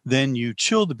 then you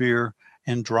chill the beer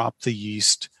and drop the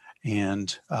yeast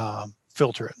and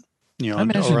filter it. I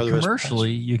imagine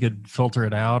commercially you could filter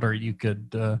it out, or you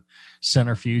could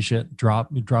centrifuge it,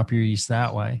 drop your yeast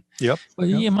that way. Yep. But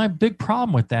my big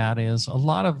problem with that is a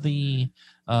lot of the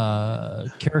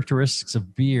characteristics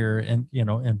of beer and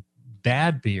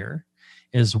bad beer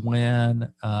is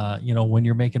when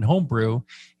you're making homebrew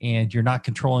and you're not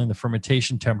controlling the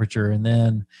fermentation temperature, and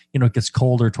then it gets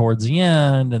colder towards the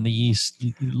end, and the yeast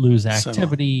you lose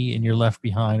activity, and you're left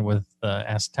behind with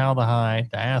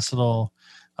acetaldehyde, diacetyl,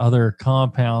 other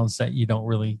compounds that you don't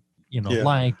really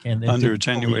like, and under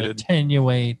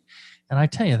attenuate. And I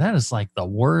tell you, that is like the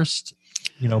worst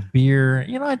beer.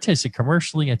 I taste it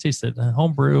commercially, I taste it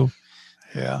homebrew.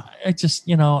 Yeah, I just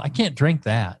I can't drink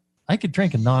that. I could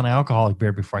drink a non-alcoholic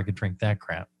beer before I could drink that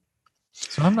crap.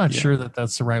 So I'm not sure that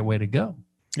that's the right way to go.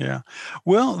 Yeah.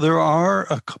 Well, there are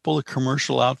a couple of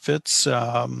commercial outfits.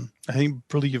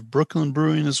 Believe Brooklyn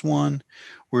Brewing is one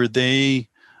where they,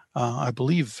 I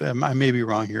believe, I may be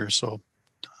wrong here, so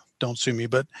don't sue me,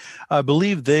 but I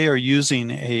believe they are using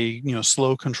a,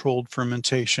 slow controlled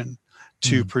fermentation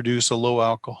to produce a low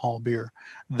alcohol beer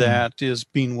that is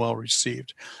being well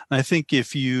received. And I think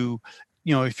if you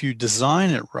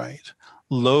design it right,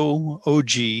 low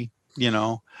OG,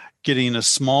 getting a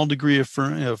small degree of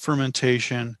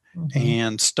fermentation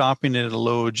and stopping it at a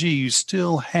low OG, you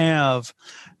still have,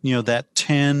 that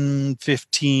 10,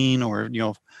 15 or,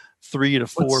 3 to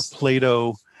 4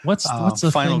 Plato what's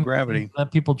the final thing gravity.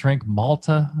 that people drink,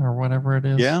 Malta or whatever it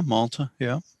is? Yeah, Malta.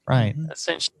 Yeah. Right.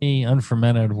 Essentially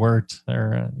unfermented wort.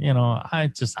 Or,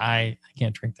 I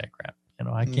can't drink that crap.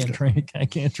 I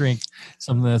can't drink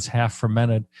something that's half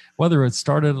fermented, whether it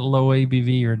started at low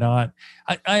ABV or not.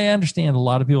 I understand a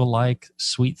lot of people like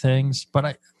sweet things, but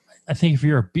I think if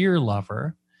you're a beer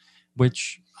lover,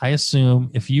 which I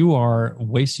assume if you are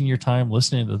wasting your time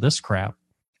listening to this crap.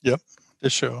 Yep.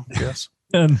 This show. Yes.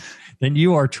 then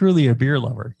you are truly a beer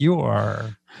lover.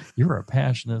 You're a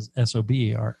passionate SOB,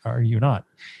 are you not?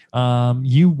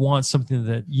 You want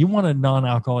a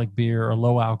non-alcoholic beer or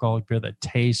low alcoholic beer that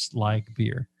tastes like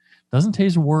beer. Doesn't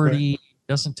taste wordy,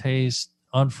 doesn't taste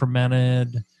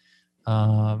unfermented,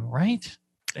 right?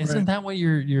 Isn't that what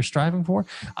you're striving for?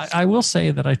 I will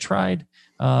say that I tried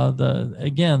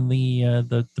the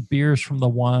beers from the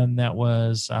one that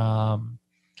was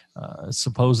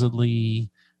supposedly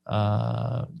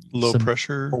low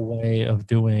pressure way of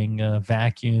doing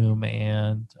vacuum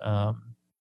and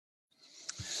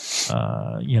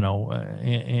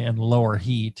and lower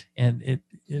heat, and it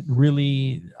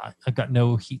really, I got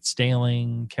no heat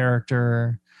staling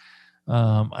character.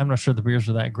 I'm not sure the beers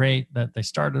were that great that they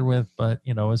started with, but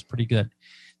it was pretty good.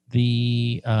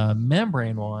 The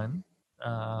membrane one,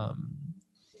 I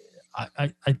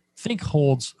think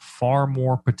holds far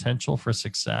more potential for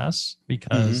success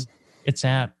because it's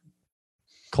at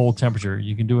cold temperature.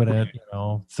 You can do it at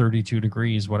 32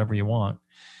 degrees, whatever you want.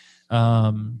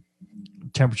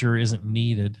 Temperature isn't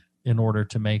needed in order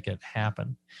to make it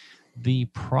happen. The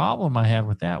problem I had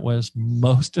with that was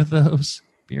most of those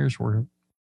beers were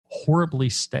horribly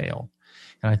stale,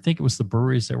 and I think it was the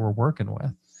breweries they were working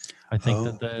with. I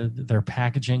think that their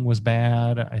packaging was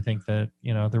bad. I think that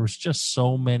there was just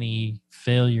so many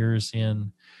failures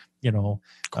in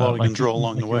quality control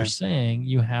along the way. You're saying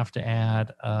you have to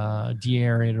add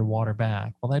deaerated water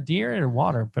back. Well, that deaerated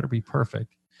water better be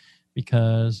perfect,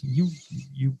 because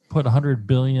you put 100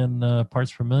 billion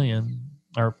parts per million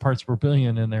or parts per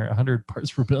billion in there, 100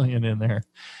 parts per billion in there,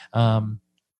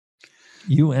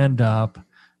 you end up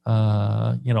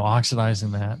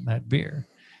oxidizing that beer.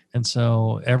 And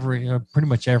so pretty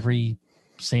much every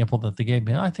sample that they gave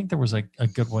me, I think there was a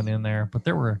good one in there, but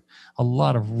there were a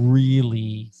lot of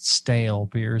really stale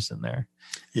beers in there.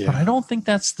 Yeah. But I don't think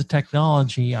that's the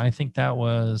technology. I think that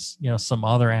was some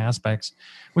other aspects,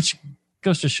 which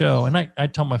goes to show, and I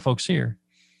tell my folks here,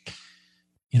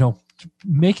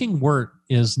 making wort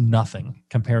is nothing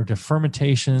compared to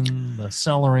fermentation, the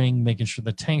cellaring, making sure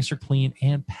the tanks are clean,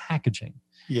 and packaging.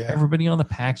 Yeah. Everybody on the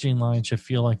packaging line should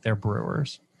feel like they're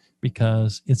brewers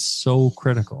because it's so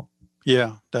critical.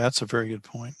 Yeah, that's a very good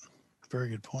point. Very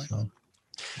good point. So,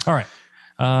 all right.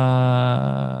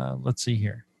 Let's see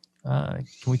here. Can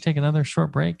we take another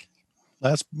short break?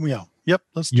 Let's do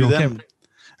that.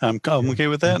 I'm okay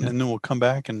with that, and then we'll come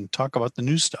back and talk about the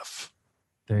new stuff.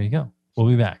 There you go. We'll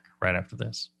be back right after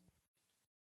this.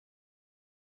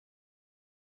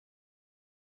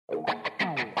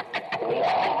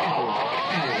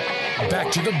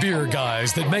 Back to the beer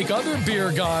guys that make other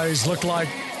beer guys look like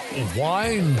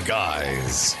wine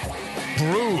guys.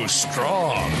 Brew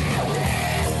strong.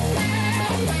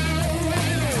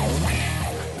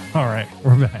 All right,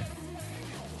 we're back.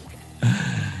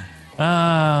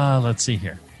 Let's see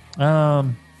here.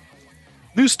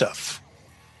 New stuff.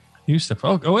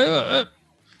 Oh, wait.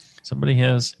 Somebody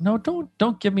has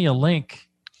don't give me a link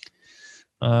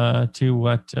to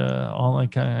what all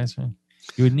that guys.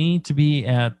 You would need to be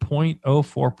at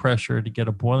 0.04 pressure to get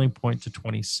a boiling point to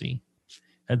 20 C.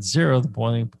 At 0, the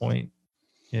boiling point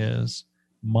is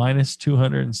minus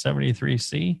 273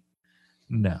 C.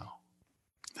 No.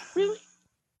 Really?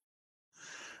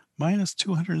 Minus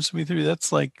 273.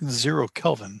 That's like 0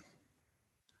 Kelvin.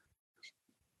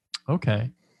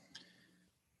 Okay.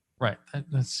 Right.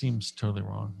 That seems totally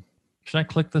wrong. Should I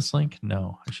click this link?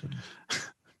 No, I shouldn't.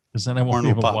 Because then I won't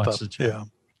be able to watch the chat. Yeah.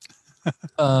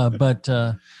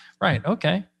 Right.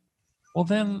 Okay. Well,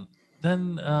 then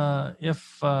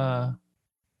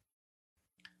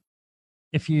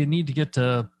if you need to get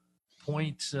to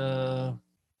 0.04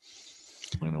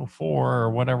 or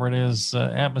whatever it is,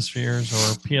 atmospheres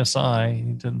or PSI,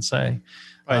 he didn't say,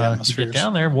 to get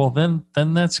down there, well, then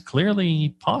that's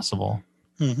clearly possible.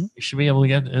 Mm-hmm. You should be able to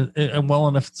get, well,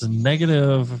 and if it's a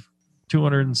negative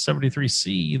 273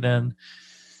 C, then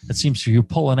it seems if you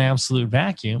pull an absolute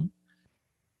vacuum,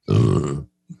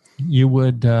 you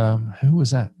would, who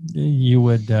was that? You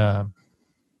would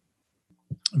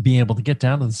be able to get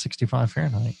down to the 65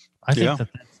 Fahrenheit. I think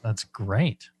that's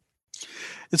great.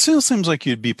 It still seems like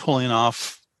you'd be pulling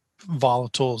off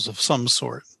volatiles of some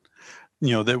sort.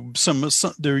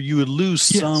 That there you would lose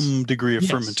some degree of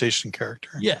fermentation character.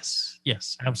 Yes,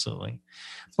 absolutely.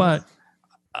 But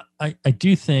I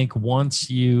do think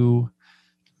once you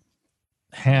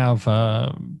have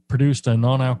produced a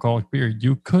non-alcoholic beer,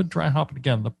 you could dry hop it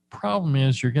again. The problem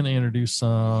is you're going to introduce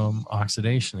some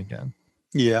oxidation again.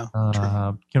 Yeah.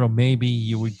 Maybe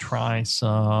you would try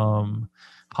some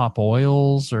hop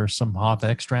oils or some hop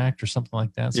extract or something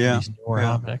like that. Some of these newer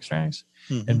hop extracts,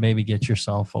 and maybe get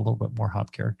yourself a little bit more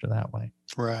hop character that way.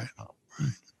 Right.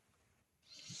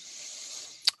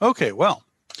 Okay. Well,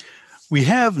 we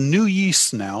have new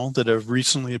yeasts now that have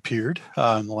recently appeared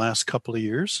in the last couple of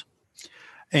years.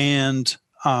 And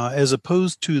as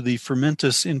opposed to the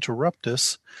Fermentus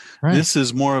interruptus, this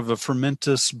is more of a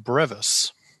Fermentus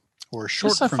brevis, or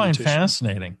short fermentation. I find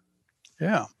fascinating.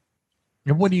 Yeah.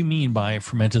 And what do you mean by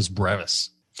Fermentus brevis?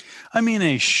 I mean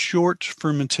a short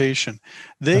fermentation.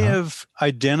 They have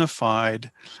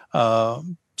identified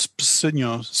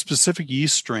specific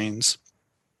yeast strains.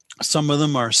 Some of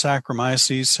them are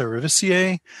Saccharomyces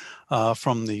cerevisiae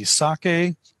from the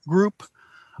sake group,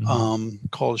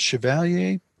 called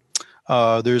Chevalier.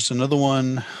 There's another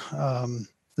one,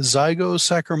 Zygo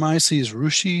Saccharomyces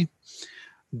rushi.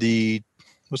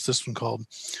 What's this one called?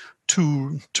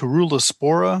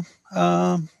 Turulaspora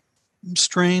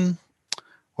strain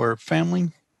or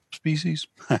family species.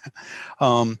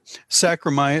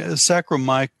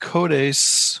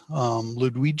 Saccharomycodes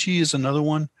Ludwigi is another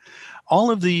one.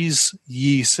 All of these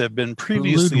yeasts have been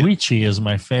previously... Ludwigi is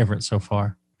my favorite so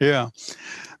far. Yeah.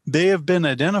 They have been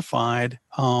identified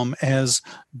as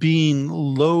being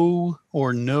low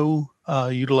or no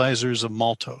utilizers of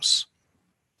maltose.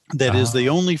 That is, they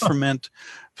only ferment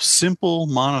simple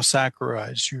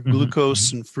monosaccharides, your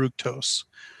glucose and fructose.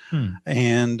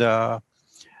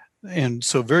 And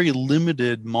so very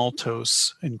limited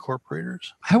maltose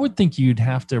incorporators. I would think you'd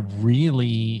have to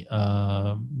really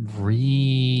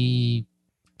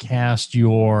recast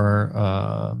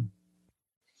your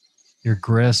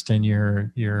grist and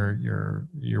your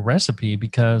recipe,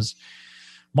 because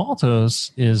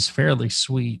maltose is fairly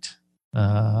sweet.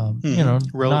 Not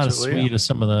as sweet as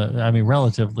some of the,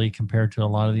 relatively compared to a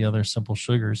lot of the other simple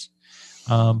sugars.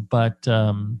 I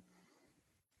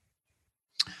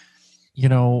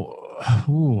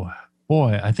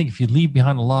think if you leave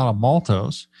behind a lot of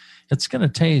maltose, it's going to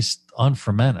taste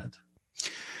unfermented.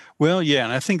 Well, yeah,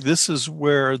 and I think this is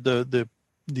where the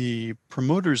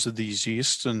promoters of these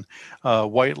yeasts, and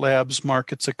White Labs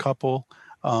markets a couple,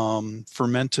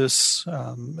 Fermentus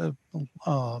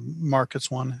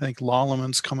markets one. I think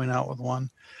Lallemann's coming out with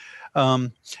one.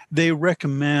 They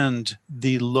recommend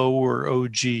the lower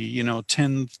OG,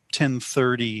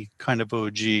 1030 kind of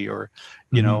OG, or,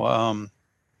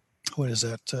 what is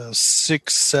that?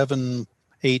 6, 7,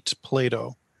 8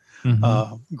 Plato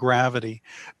gravity,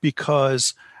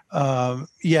 because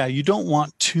you don't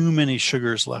want too many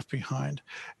sugars left behind,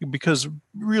 because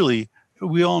really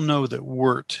we all know that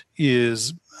wort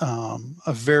is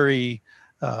a very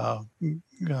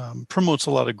promotes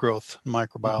a lot of growth in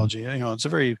microbiology. It's a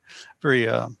very, very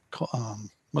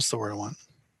what's the word I want?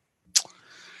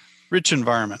 Rich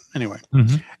environment, anyway.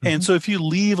 And so if you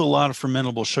leave a lot of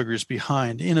fermentable sugars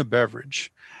behind in a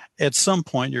beverage, at some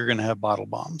point you're going to have bottle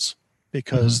bombs,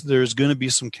 because there's going to be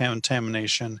some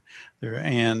contamination there,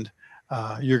 and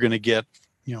you're going to get,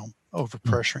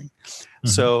 overpressuring.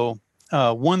 So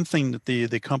one thing that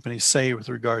the companies say with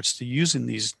regards to using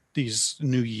these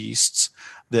new yeasts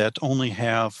that only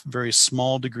have very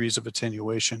small degrees of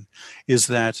attenuation is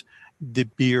that the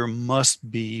beer must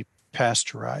be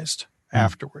pasteurized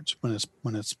afterwards when it's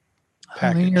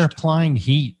packaged. You're applying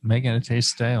heat, making it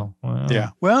taste stale. Wow. Yeah.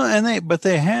 Well, but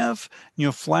they have,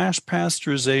 flash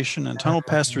pasteurization and tunnel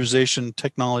pasteurization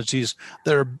technologies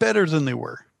that are better than they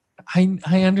were.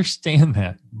 I understand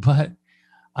that, but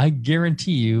I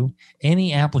guarantee you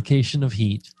any application of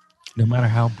heat, no matter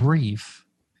how brief,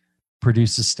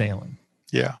 produces staling.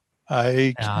 Yeah.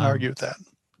 I can argue with that.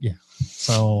 Yeah.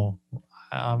 So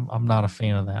I'm not a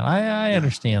fan of that. I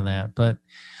understand that, but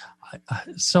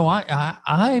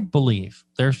I believe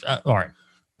there's all right.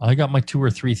 I got my 2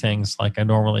 or 3 things like I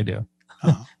normally do.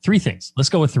 Uh-huh. 3 things. Let's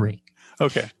go with 3.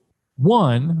 Okay.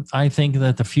 One, I think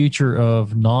that the future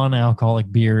of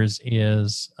non-alcoholic beers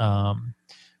is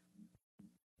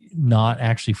not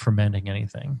actually fermenting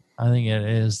anything. I think it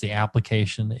is the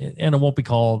application, and it won't be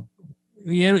called.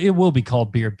 It will be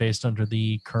called beer based under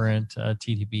the current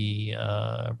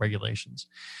TTB regulations.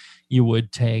 You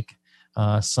would take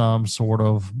some sort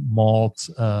of malt,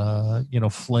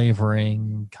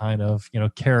 flavoring kind of,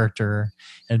 character,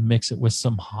 and mix it with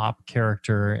some hop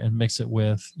character, and mix it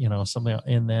with, something,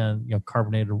 and then,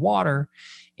 carbonated water,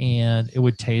 and it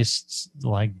would taste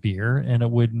like beer, and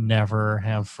it would never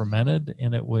have fermented,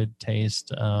 and it would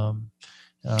taste,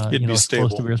 It'd be as stable.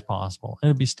 close to beer as possible, and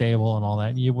it'd be stable and all that.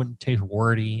 And you wouldn't taste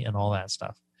wordy and all that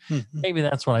stuff. Mm-hmm. Maybe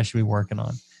that's what I should be working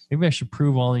on. Maybe I should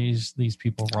prove all these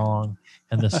people wrong,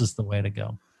 and this is the way to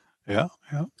go. Yeah.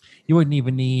 You wouldn't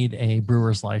even need a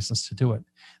brewer's license to do it.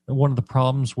 One of the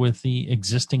problems with the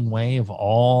existing way of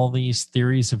all these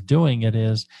theories of doing it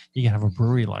is you can have a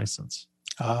brewery license.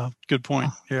 Good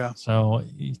point. Yeah. So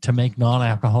to make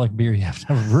non-alcoholic beer, you have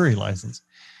to have a brewery license.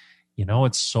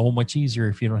 It's so much easier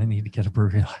if you don't need to get a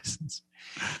brewery license.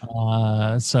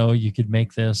 So you could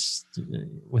make this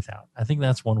without. I think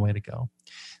that's one way to go.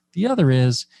 The other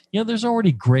is, there's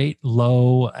already great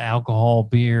low alcohol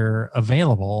beer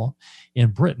available in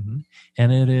Britain,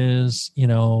 and it is,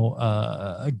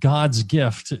 God's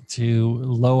gift to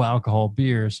low alcohol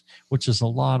beers, which is a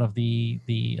lot of the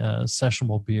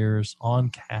sessionable beers on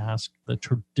cask, the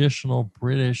traditional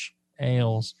British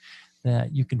ales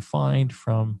that you can find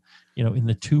from, in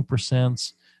the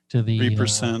 2% to the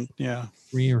 3%,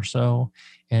 3 or so.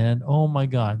 And oh my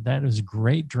God, that is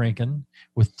great drinking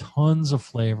with tons of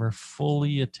flavor,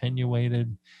 fully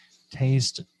attenuated,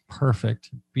 taste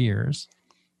perfect beers.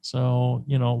 So,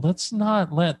 let's not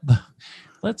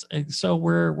so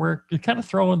we're kind of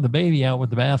throwing the baby out with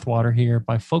the bathwater here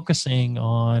by focusing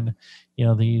on,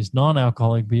 these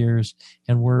non-alcoholic beers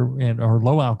or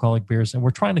low alcoholic beers. And we're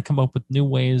trying to come up with new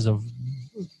ways of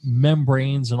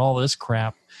membranes and all this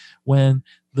crap when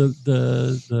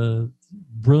the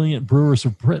brilliant brewers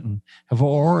of Britain have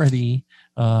already,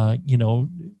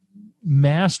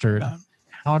 mastered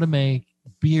how to make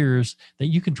beers that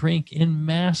you can drink in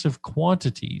massive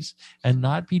quantities and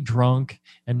not be drunk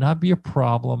and not be a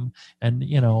problem and,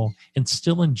 and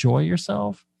still enjoy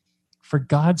yourself. For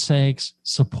God's sakes,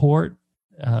 support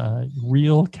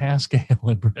real cask ale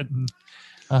in Britain.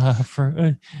 I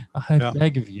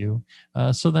beg of you.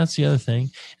 So that's the other thing.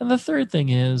 And the third thing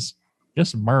is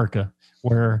just America,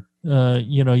 where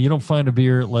you don't find a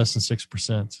beer at less than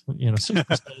 6%.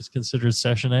 6% is considered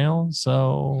session ale.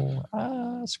 So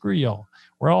screw y'all.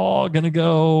 We're all gonna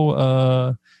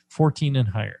go 14 and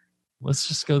higher. Let's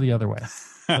just go the other way.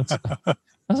 Let's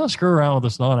not screw around with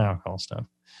this non-alcohol stuff,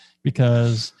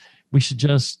 because we should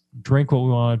just drink what we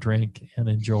want to drink and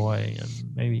enjoy, and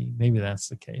maybe that's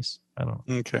the case. I don't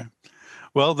know. Okay.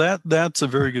 Well, that's a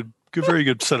very good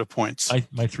set of points.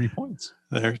 My 3 points.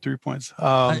 There are 3 points.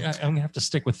 I'm going to have to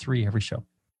stick with 3 every show.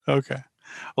 Okay.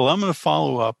 Well, I'm going to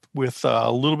follow up with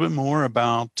a little bit more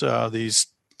about the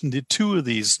 2 of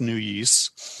these new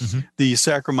yeasts, the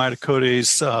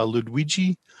Saccharomyces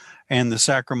Ludwigi and the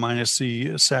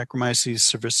Saccharomyces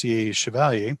cerevisiae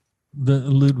Chevalier. The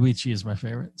Ludwigi is my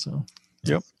favorite. So.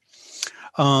 Yep.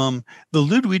 The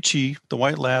Ludwigi, the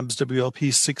White Labs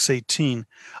WLP 618,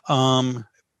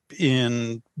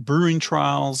 in brewing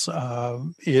trials,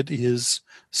 it is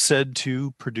said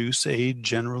to produce a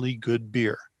generally good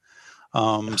beer.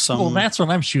 Well, that's what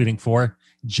I'm shooting for.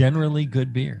 Generally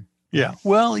good beer. Yeah.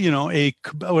 Well,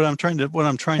 what I'm trying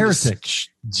Heretic.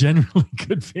 Generally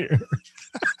good beer.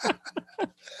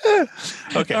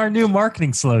 Okay. Our new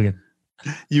marketing slogan.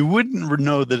 You wouldn't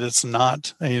know that it's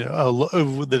not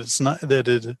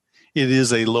that it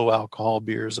is a low alcohol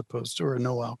beer as opposed to a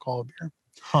no alcohol beer.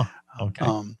 Huh. Okay.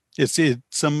 It's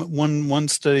one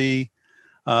study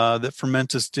that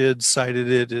Fermentus did cited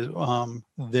it.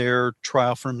 Their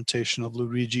trial fermentation of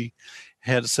Ludwigi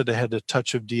said it had a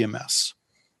touch of DMS.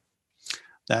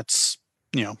 That's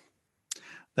a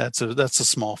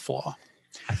small flaw.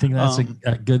 I think that's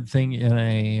a good thing in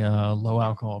a low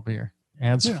alcohol beer.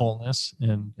 Adds fullness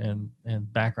and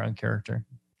background character.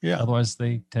 Yeah. Otherwise,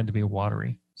 they tend to be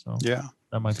watery. So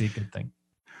that might be a good thing.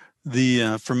 The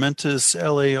Fermentus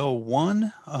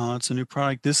LAO1, it's a new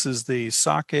product. This is the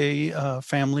sake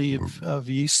family of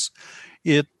yeasts.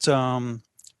 It can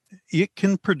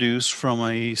produce from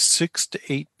a 6 to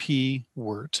 8p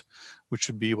wort, which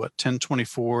would be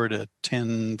 1024 to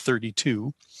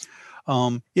 1032.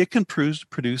 It can produce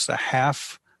a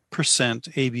 0.5%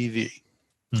 ABV.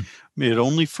 It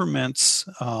only ferments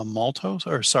maltose,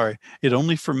 or sorry, it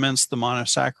only ferments the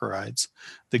monosaccharides,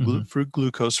 the fruit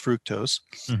glucose, fructose.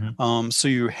 So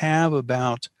you have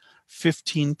about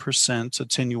 15%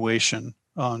 attenuation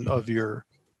of your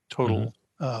total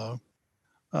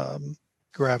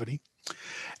gravity.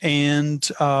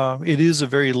 And it is a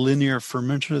very linear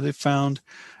fermenter, they found.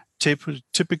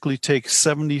 Typically takes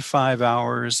 75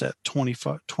 hours at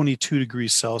 22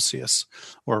 degrees Celsius,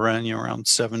 or around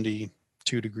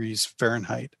 72 degrees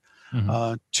Fahrenheit,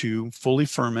 to fully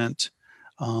ferment.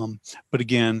 But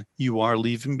again, you are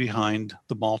leaving behind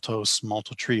the maltose,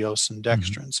 maltotriose, and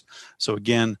dextrins. So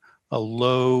again, a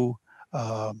low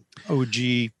OG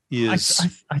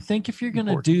is. I think if you're going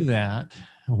to do that,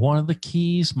 one of the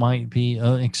keys might be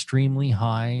an extremely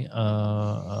high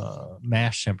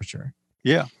mash temperature.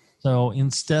 Yeah. So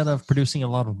instead of producing a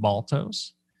lot of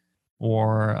maltose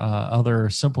or other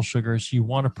simple sugars, you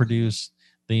want to produce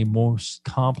the most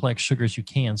complex sugars you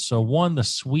can. So one, the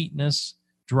sweetness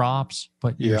drops,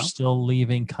 but you're still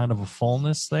leaving kind of a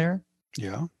fullness there.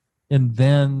 Yeah. And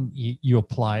then you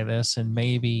apply this, and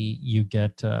maybe you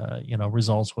get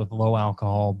results with low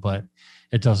alcohol, but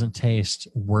it doesn't taste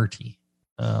worty.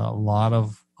 A lot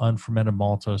of unfermented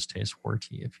maltose tastes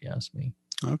worty, if you ask me.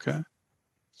 Okay.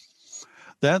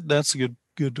 That's a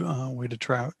good way to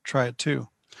try it too.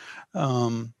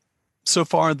 So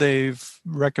far, they've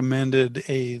recommended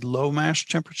a low mash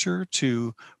temperature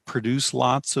to produce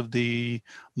lots of the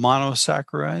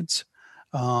monosaccharides,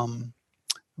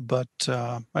 but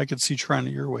I could see trying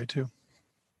it your way too.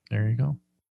 There you go.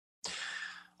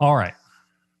 All right,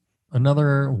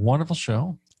 another wonderful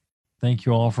show. Thank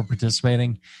you all for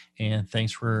participating, and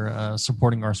thanks for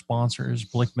supporting our sponsors,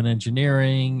 Blickman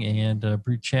Engineering and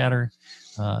Brew Chatter.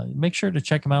 Make sure to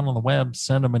check them out on the web.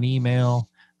 Send them an email.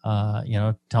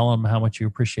 Tell them how much you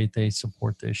appreciate they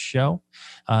support this show.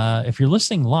 If you're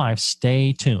listening live,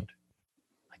 stay tuned.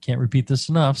 I can't repeat this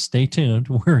enough. Stay tuned.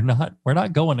 We're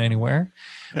not going anywhere.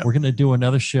 Yep. We're going to do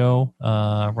another show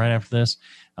right after this.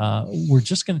 We're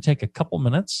just going to take a couple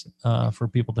minutes for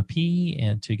people to pee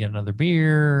and to get another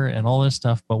beer and all this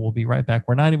stuff, but we'll be right back.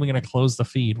 We're not even going to close the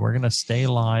feed. We're going to stay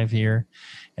live here,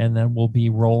 and then we'll be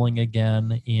rolling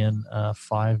again in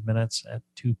 5 minutes at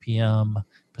 2 p.m.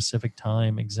 Pacific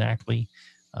time exactly.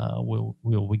 We'll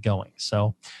be going.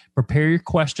 So prepare your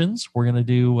questions. We're going to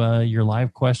do your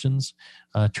live questions.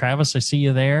 Travis, I see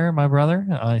you there, my brother.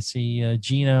 I see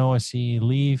Gino. I see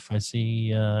Leaf. I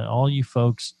see all you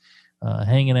folks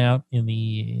hanging out in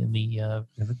the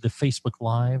Facebook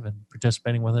Live and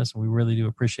participating with us. And we really do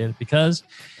appreciate it, because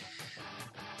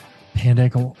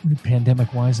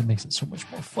pandemic wise, it makes it so much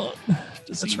more fun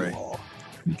to see you all,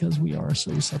 because we are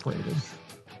so separated.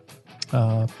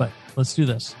 But let's do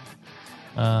this.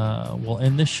 We'll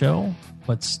end this show,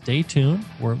 but stay tuned.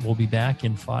 We'll be back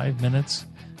in 5 minutes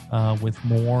with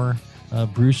more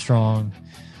Brew Strong.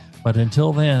 But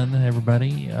until then,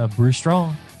 everybody, brew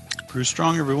strong. Brew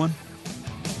strong, everyone.